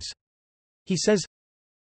of goods. He says,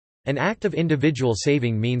 an act of individual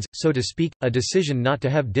saving means, so to speak, a decision not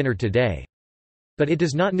to have dinner today. But it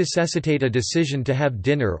does not necessitate a decision to have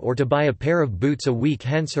dinner or to buy a pair of boots a week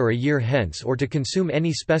hence or a year hence or to consume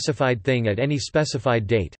any specified thing at any specified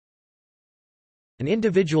date. An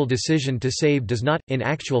individual decision to save does not, in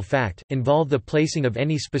actual fact, involve the placing of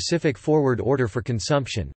any specific forward order for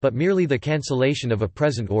consumption, but merely the cancellation of a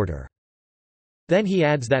present order. Then he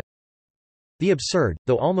adds that the absurd,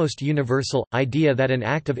 though almost universal, idea that an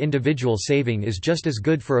act of individual saving is just as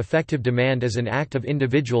good for effective demand as an act of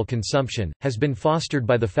individual consumption, has been fostered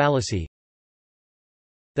by the fallacy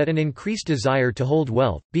that an increased desire to hold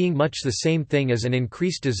wealth, being much the same thing as an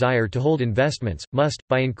increased desire to hold investments, must,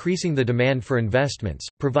 by increasing the demand for investments,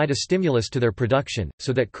 provide a stimulus to their production,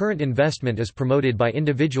 so that current investment is promoted by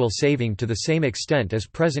individual saving to the same extent as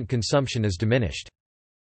present consumption is diminished.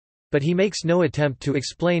 But he makes no attempt to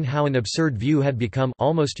explain how an absurd view had become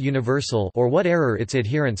almost universal or what error its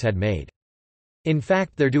adherents had made. In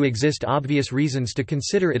fact, there do exist obvious reasons to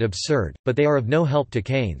consider it absurd, but they are of no help to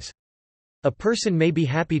Keynes. A person may be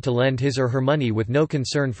happy to lend his or her money with no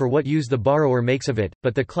concern for what use the borrower makes of it,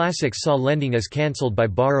 but the classics saw lending as cancelled by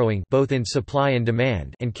borrowing both in supply and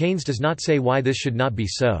demand, and Keynes does not say why this should not be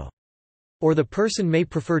so. Or the person may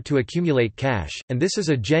prefer to accumulate cash, and this is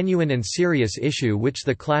a genuine and serious issue which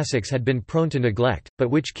the classics had been prone to neglect, but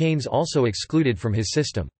which Keynes also excluded from his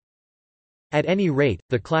system. At any rate,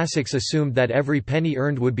 the classics assumed that every penny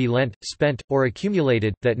earned would be lent, spent, or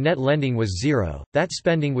accumulated, that net lending was zero, that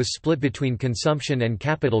spending was split between consumption and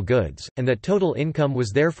capital goods, and that total income was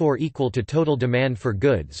therefore equal to total demand for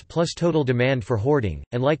goods plus total demand for hoarding,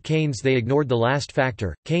 and like Keynes they ignored the last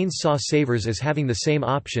factor. Keynes saw savers as having the same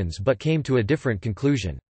options but came to a different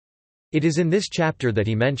conclusion. It is in this chapter that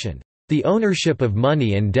he mentioned, "the ownership of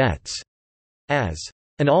money and debts," as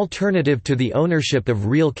an alternative to the ownership of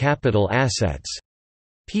real capital assets.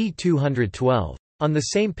 p. 212. On the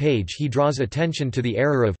same page he draws attention to the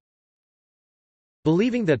error of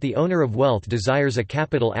believing that the owner of wealth desires a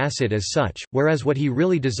capital asset as such, whereas what he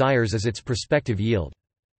really desires is its prospective yield.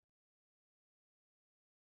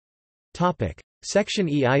 Section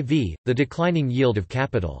EIV, the declining yield of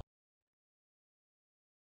capital.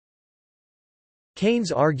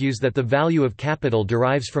 Keynes argues that the value of capital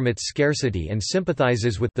derives from its scarcity and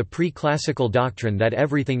sympathizes with the pre-classical doctrine that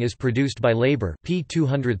everything is produced by labor, p.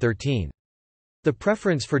 213. The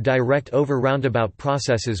preference for direct over roundabout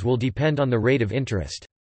processes will depend on the rate of interest.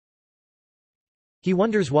 He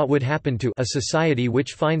wonders what would happen to a society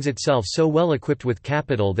which finds itself so well equipped with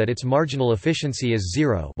capital that its marginal efficiency is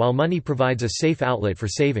zero, while money provides a safe outlet for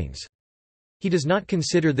savings. He does not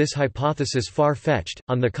consider this hypothesis far-fetched,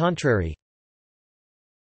 on the contrary,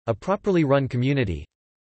 a properly run community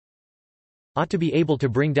ought to be able to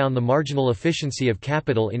bring down the marginal efficiency of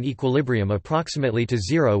capital in equilibrium approximately to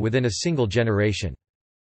zero within a single generation.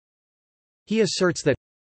 He asserts that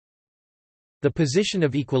the position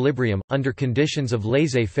of equilibrium, under conditions of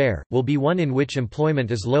laissez-faire, will be one in which employment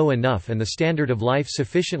is low enough and the standard of life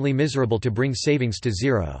sufficiently miserable to bring savings to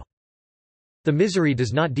zero. The misery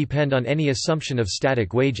does not depend on any assumption of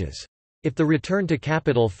static wages. If the return to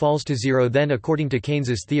capital falls to zero, then according to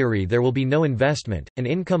Keynes's theory there will be no investment, and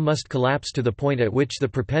income must collapse to the point at which the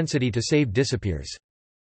propensity to save disappears.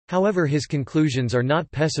 However, his conclusions are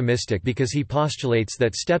not pessimistic because he postulates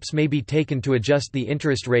that steps may be taken to adjust the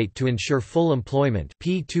interest rate to ensure full employment,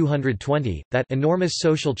 p. 220, that enormous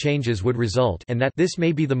social changes would result, and that this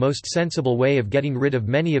may be the most sensible way of getting rid of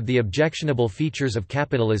many of the objectionable features of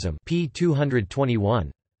capitalism, p.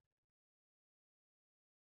 221.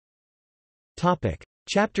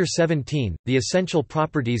 Chapter 17, The Essential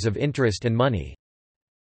Properties of Interest and Money.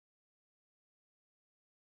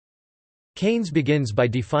 Keynes begins by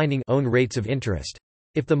defining own rates of interest.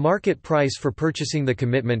 If the market price for purchasing the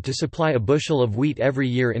commitment to supply a bushel of wheat every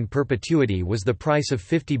year in perpetuity was the price of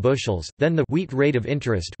 50 bushels, then the wheat rate of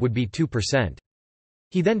interest would be 2%.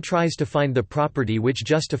 He then tries to find the property which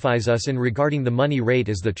justifies us in regarding the money rate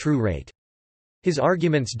as the true rate. His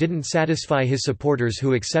arguments didn't satisfy his supporters,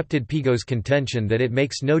 who accepted Pigo's contention that it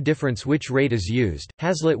makes no difference which rate is used.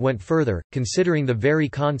 Hazlitt went further, considering the very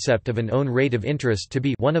concept of an own rate of interest to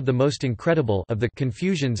be one of the most incredible of the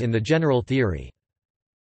confusions in the general theory.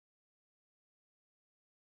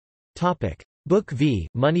 Book V,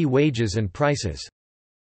 Money, Wages and Prices.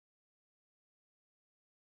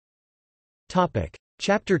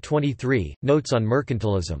 Chapter 23, Notes on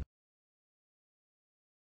Mercantilism.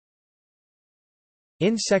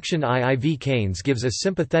 In section IV, Keynes gives a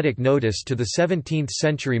sympathetic notice to the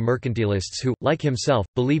 17th-century mercantilists who, like himself,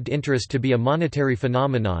 believed interest to be a monetary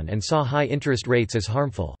phenomenon and saw high interest rates as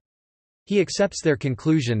harmful. He accepts their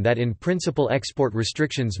conclusion that in principle export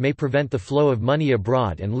restrictions may prevent the flow of money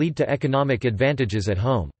abroad and lead to economic advantages at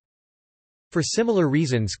home. For similar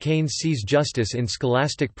reasons, Keynes sees justice in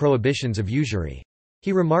scholastic prohibitions of usury.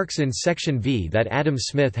 He remarks in section V that Adam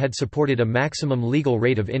Smith had supported a maximum legal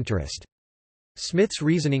rate of interest. Smith's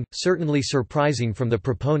reasoning, certainly surprising from the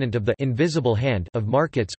proponent of the invisible hand of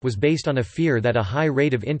markets, was based on a fear that a high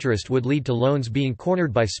rate of interest would lead to loans being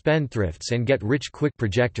cornered by spendthrifts and get-rich-quick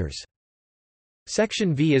projectors.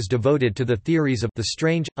 Section V is devoted to the theories of the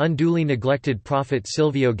strange, unduly neglected prophet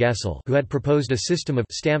Silvio Gesell, who had proposed a system of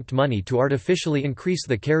stamped money to artificially increase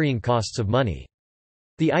the carrying costs of money.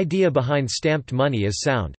 The idea behind stamped money is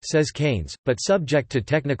sound, says Keynes, but subject to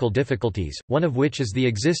technical difficulties, one of which is the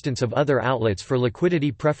existence of other outlets for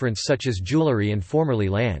liquidity preference such as jewelry and formerly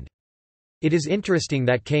land. It is interesting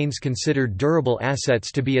that Keynes considered durable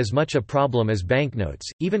assets to be as much a problem as banknotes.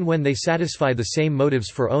 Even when they satisfy the same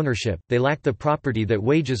motives for ownership, they lack the property that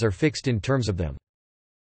wages are fixed in terms of them.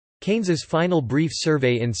 Keynes's final brief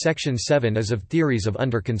survey in section 7 is of theories of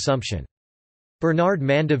underconsumption. Bernard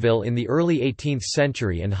Mandeville in the early 18th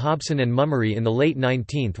century and Hobson and Mummery in the late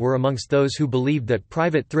 19th were amongst those who believed that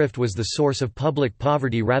private thrift was the source of public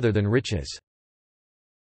poverty rather than riches.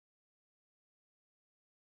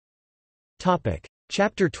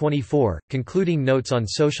 Chapter 24, Concluding Notes on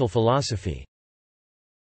Social Philosophy.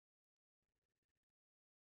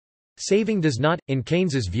 Saving does not, in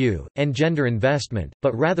Keynes's view, engender investment,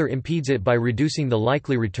 but rather impedes it by reducing the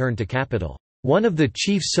likely return to capital. One of the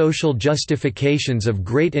chief social justifications of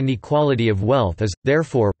great inequality of wealth is,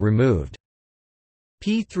 therefore, removed.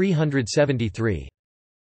 p. 373.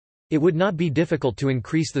 It would not be difficult to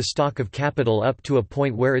increase the stock of capital up to a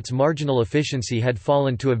point where its marginal efficiency had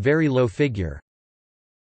fallen to a very low figure.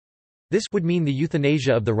 This would mean the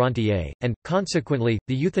euthanasia of the rentier, and, consequently,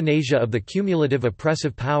 the euthanasia of the cumulative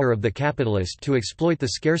oppressive power of the capitalist to exploit the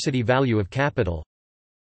scarcity value of capital.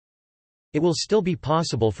 It will still be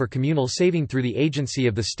possible for communal saving through the agency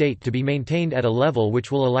of the state to be maintained at a level which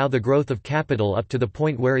will allow the growth of capital up to the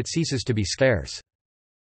point where it ceases to be scarce.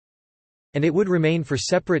 And it would remain for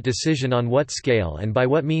separate decision on what scale and by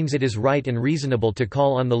what means it is right and reasonable to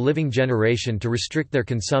call on the living generation to restrict their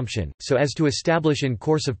consumption, so as to establish in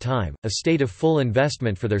course of time, a state of full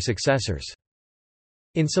investment for their successors.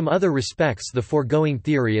 In some other respects the foregoing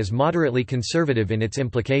theory is moderately conservative in its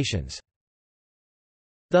implications.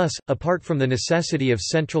 Thus, apart from the necessity of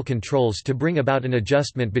central controls to bring about an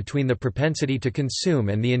adjustment between the propensity to consume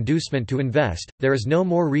and the inducement to invest, there is no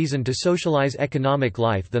more reason to socialize economic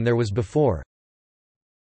life than there was before.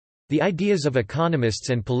 The ideas of economists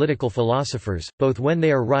and political philosophers, both when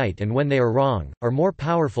they are right and when they are wrong, are more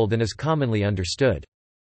powerful than is commonly understood.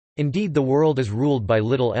 Indeed, the world is ruled by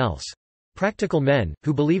little else. Practical men,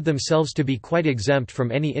 who believe themselves to be quite exempt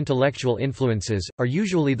from any intellectual influences, are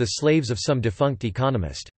usually the slaves of some defunct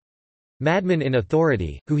economist. Madmen in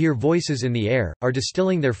authority, who hear voices in the air, are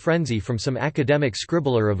distilling their frenzy from some academic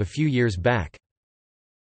scribbler of a few years back.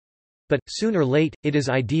 But, soon or late, it is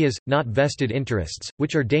ideas, not vested interests,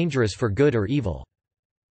 which are dangerous for good or evil.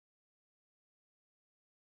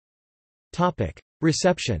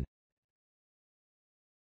 Reception.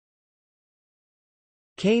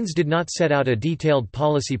 Keynes did not set out a detailed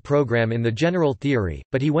policy program in the general theory,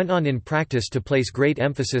 but he went on in practice to place great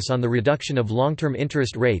emphasis on the reduction of long-term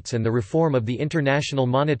interest rates and the reform of the international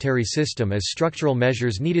monetary system as structural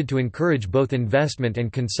measures needed to encourage both investment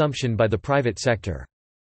and consumption by the private sector.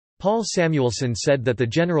 Paul Samuelson said that the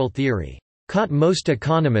general theory caught most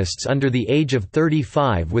economists under the age of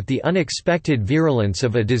 35 with the unexpected virulence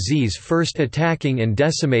of a disease first attacking and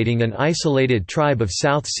decimating an isolated tribe of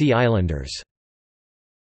South Sea Islanders.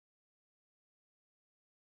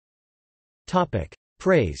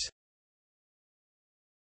 Praise.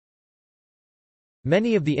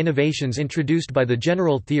 Many of the innovations introduced by the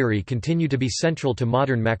general theory continue to be central to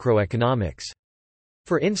modern macroeconomics.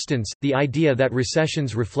 For instance, the idea that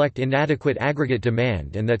recessions reflect inadequate aggregate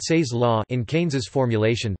demand and that Say's law, in Keynes's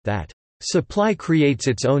formulation, that supply creates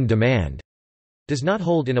its own demand, does not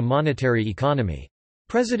hold in a monetary economy.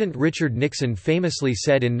 President Richard Nixon famously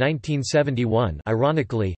said in 1971,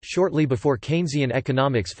 ironically, shortly before Keynesian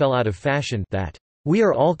economics fell out of fashion, that, "We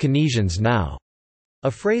are all Keynesians now,"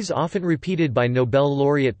 a phrase often repeated by Nobel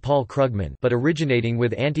laureate Paul Krugman but originating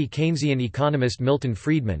with anti-Keynesian economist Milton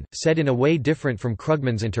Friedman, said in a way different from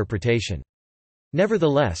Krugman's interpretation.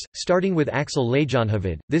 Nevertheless, starting with Axel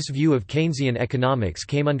Leijonhufvud, this view of Keynesian economics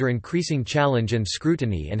came under increasing challenge and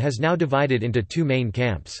scrutiny and has now divided into two main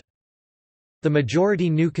camps. The majority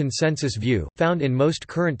New Consensus view, found in most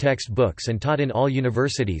current textbooks and taught in all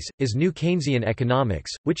universities, is New Keynesian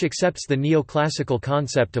economics, which accepts the neoclassical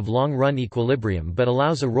concept of long-run equilibrium but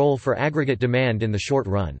allows a role for aggregate demand in the short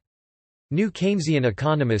run. New Keynesian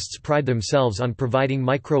economists pride themselves on providing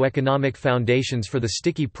microeconomic foundations for the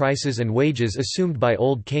sticky prices and wages assumed by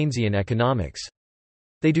old Keynesian economics.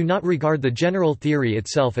 They do not regard the general theory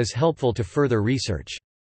itself as helpful to further research.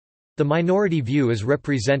 The minority view is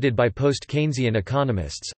represented by post-Keynesian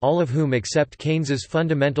economists, all of whom accept Keynes's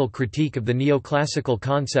fundamental critique of the neoclassical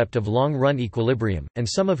concept of long-run equilibrium, and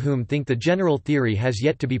some of whom think the general theory has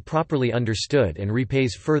yet to be properly understood and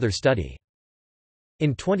repays further study.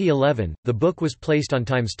 In 2011, the book was placed on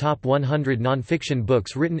Time's top 100 nonfiction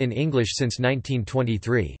books written in English since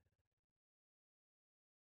 1923.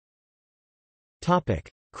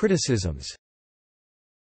 Criticisms.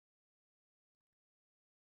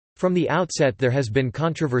 From the outset there has been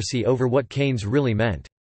controversy over what Keynes really meant.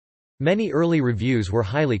 Many early reviews were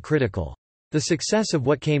highly critical. The success of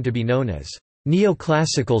what came to be known as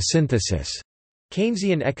neoclassical synthesis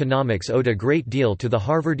Keynesian economics owed a great deal to the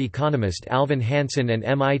Harvard economist Alvin Hansen and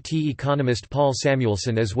MIT economist Paul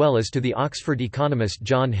Samuelson as well as to the Oxford economist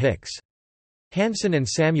John Hicks. Hansen and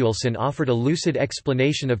Samuelson offered a lucid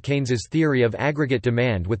explanation of Keynes's theory of aggregate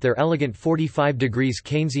demand with their elegant 45 degrees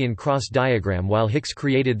Keynesian cross diagram, while Hicks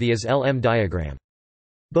created the as-LM diagram.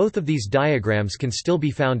 Both of these diagrams can still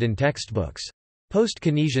be found in textbooks.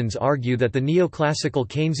 Post-Keynesians argue that the neoclassical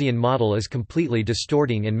Keynesian model is completely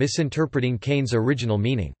distorting and misinterpreting Keynes' original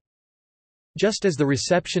meaning. Just as the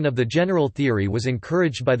reception of the general theory was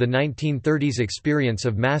encouraged by the 1930s experience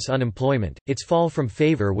of mass unemployment, its fall from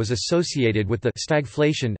favor was associated with the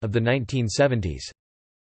stagflation of the 1970s.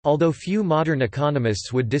 Although few modern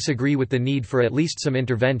economists would disagree with the need for at least some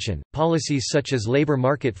intervention, policies such as labor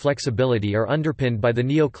market flexibility are underpinned by the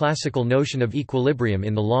neoclassical notion of equilibrium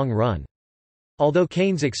in the long run. Although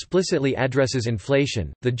Keynes explicitly addresses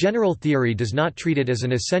inflation, the general theory does not treat it as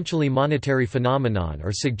an essentially monetary phenomenon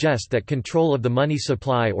or suggest that control of the money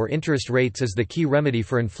supply or interest rates is the key remedy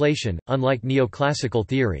for inflation, unlike neoclassical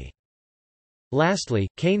theory. Lastly,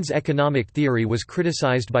 Keynes' economic theory was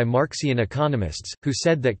criticized by Marxian economists, who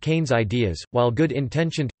said that Keynes' ideas, while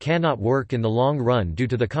good-intentioned, cannot work in the long run due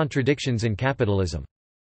to the contradictions in capitalism.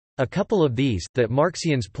 A couple of these, that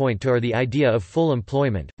Marxians point to are the idea of full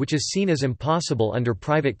employment, which is seen as impossible under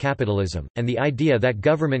private capitalism, and the idea that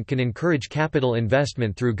government can encourage capital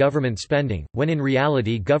investment through government spending, when in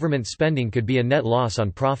reality government spending could be a net loss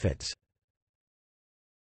on profits.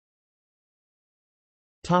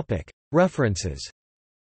 References.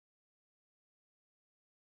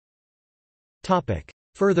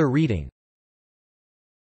 Further reading.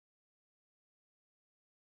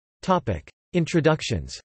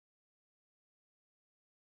 Introductions.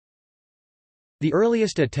 The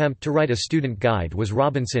earliest attempt to write a student guide was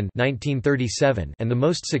Robinson 1937, and the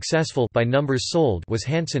most successful by numbers sold was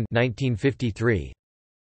Hansen 1953.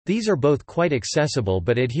 These are both quite accessible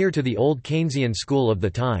but adhere to the old Keynesian school of the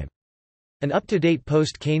time. An up-to-date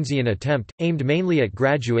post-Keynesian attempt, aimed mainly at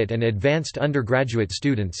graduate and advanced undergraduate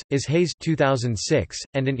students, is Hayes 2006,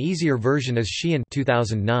 and an easier version is Sheehan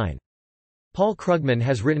 2009. Paul Krugman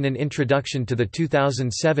has written an introduction to the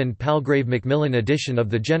 2007 Palgrave-Macmillan edition of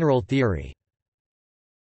the General Theory.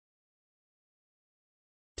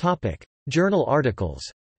 Journal articles.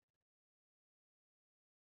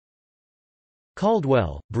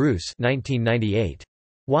 Caldwell, Bruce 1998.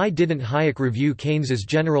 Why Didn't Hayek Review Keynes's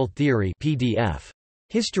General Theory PDF.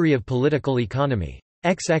 History of Political Economy.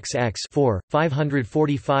 XXX 4,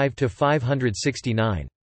 545–569.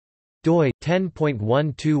 doi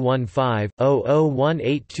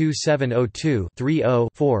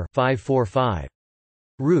 10.1215/00182702-30-4-545.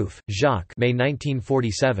 Roof, Jacques. May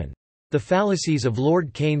 1947. The Fallacies of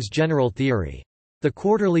Lord Keynes' General Theory. The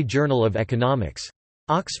Quarterly Journal of Economics.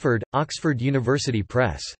 Oxford, Oxford University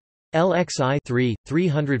Press. LXI 3,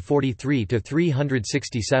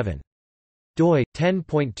 343–367. doi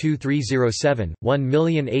 10.2307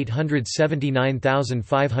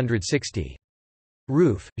 1879560.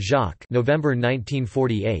 Roof, Jacques. November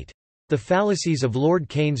 1948. The Fallacies of Lord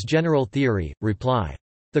Keynes' General Theory. Reply.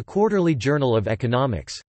 The Quarterly Journal of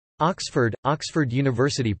Economics. Oxford, Oxford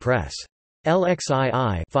University Press.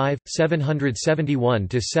 LXII 5,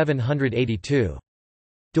 771–782.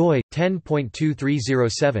 doi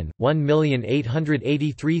 10.2307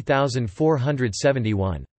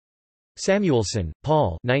 1883471. Samuelson,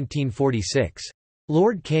 Paul. 1946.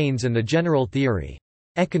 Lord Keynes and the General Theory.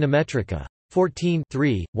 Econometrica. 14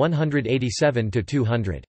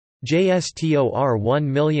 187–200. JSTOR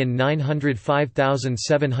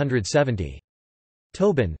 1905770.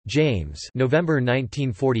 Tobin, James. November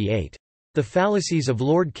 1948. The Fallacies of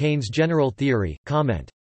Lord Keynes' General Theory. Comment.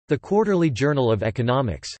 The Quarterly Journal of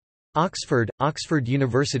Economics. Oxford, Oxford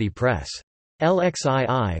University Press.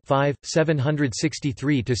 LXII 5,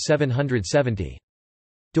 763–770.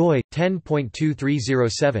 doi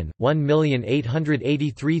 10.2307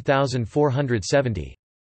 1883470.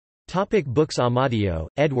 Topic books. Amadio,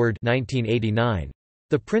 Edward 1989.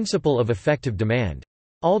 The Principle of Effective Demand.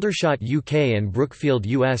 Aldershot UK and Brookfield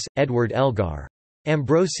US, Edward Elgar.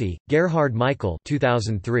 Ambrosi, Gerhard Michael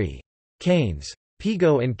 2003. Keynes.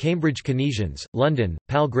 Pigot and Cambridge Keynesians, London,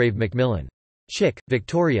 Palgrave Macmillan. Chick,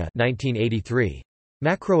 Victoria 1983.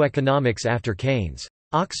 Macroeconomics After Keynes.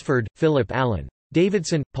 Oxford, Philip Allen.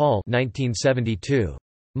 Davidson, Paul 1972.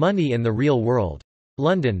 Money and the Real World.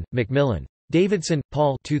 London, Macmillan. Davidson,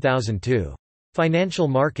 Paul 2002. Financial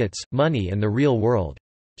Markets, Money and the Real World.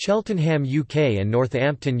 Cheltenham UK and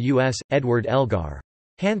Northampton US, Edward Elgar.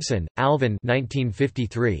 Hansen, Alvin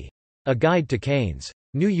 1953. A Guide to Keynes.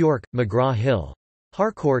 New York, McGraw-Hill.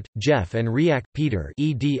 Harcourt, Jeff and Riak, Peter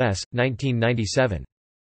eds. 1997.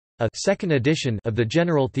 A second edition of the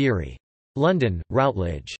General Theory. London,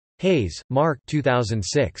 Routledge. Hayes, Mark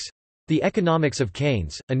 2006. The Economics of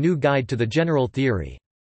Keynes, A New Guide to the General Theory.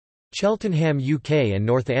 Cheltenham UK and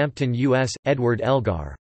Northampton US, Edward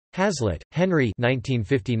Elgar. Hazlitt, Henry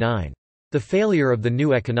 1959. The Failure of the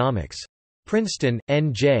New Economics. Princeton,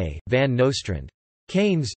 N.J., Van Nostrand.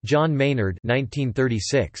 Keynes, John Maynard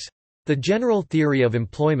 1936. The General Theory of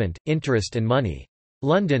Employment, Interest and Money.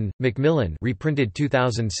 London, Macmillan reprinted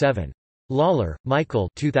 2007. Lawler, Michael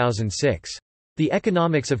 2006. The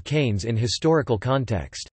Economics of Keynes in Historical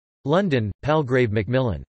Context. London, Palgrave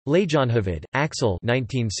Macmillan. Lejonhufvud, Axel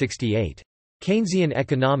 1968. Keynesian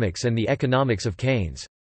Economics and the Economics of Keynes.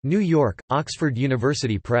 New York, Oxford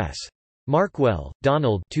University Press. Markwell,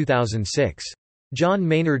 Donald 2006. John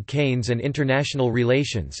Maynard Keynes and International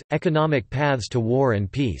Relations, Economic Paths to War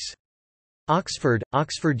and Peace. Oxford,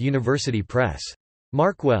 Oxford University Press.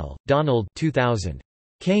 Markwell, Donald 2000.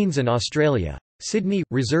 Keynes and Australia. Sydney,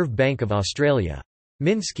 Reserve Bank of Australia.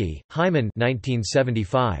 Minsky, Hyman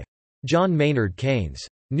 1975. John Maynard Keynes.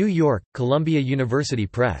 New York, Columbia University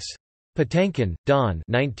Press. Patankin, Don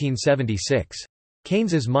 1976.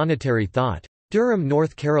 Keynes's Monetary Thought. Durham,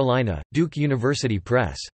 North Carolina, Duke University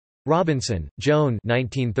Press. Robinson, Joan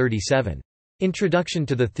 1937. Introduction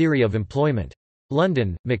to the Theory of Employment.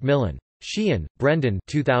 London, Macmillan. Sheehan, Brendan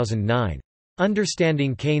 2009.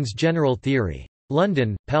 Understanding Keynes' General Theory.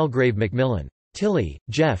 London, Palgrave Macmillan. Tilley,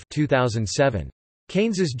 Jeff 2007.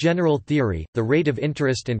 Keynes's General Theory, The Rate of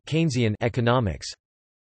Interest and Keynesian Economics.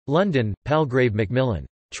 London, Palgrave Macmillan.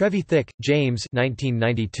 Trevithick, James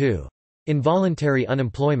 1992. Involuntary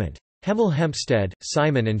Unemployment. Hemel Hempstead,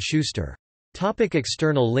 Simon & Schuster.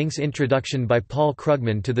 External links. Introduction by Paul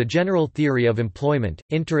Krugman to the General Theory of Employment,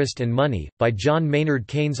 Interest and Money, by John Maynard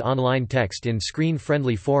Keynes. Online text in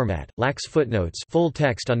screen-friendly format, lacks footnotes. Full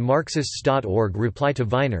text on Marxists.org. Reply to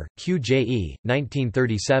Viner, Q.J.E.,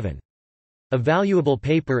 1937. A valuable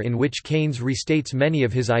paper in which Keynes restates many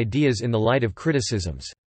of his ideas in the light of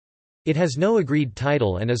criticisms. It has no agreed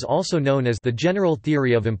title and is also known as The General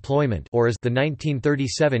Theory of Employment or as the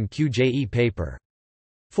 1937 Q.J.E. paper.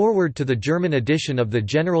 Forward to the German edition of the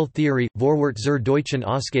General Theory, Vorwort zur deutschen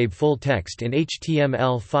Ausgabe. Full text in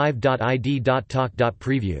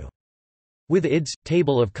html5.id.talk.preview. With IDs,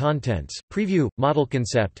 Table of Contents, Preview, Model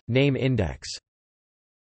Concept, Name Index.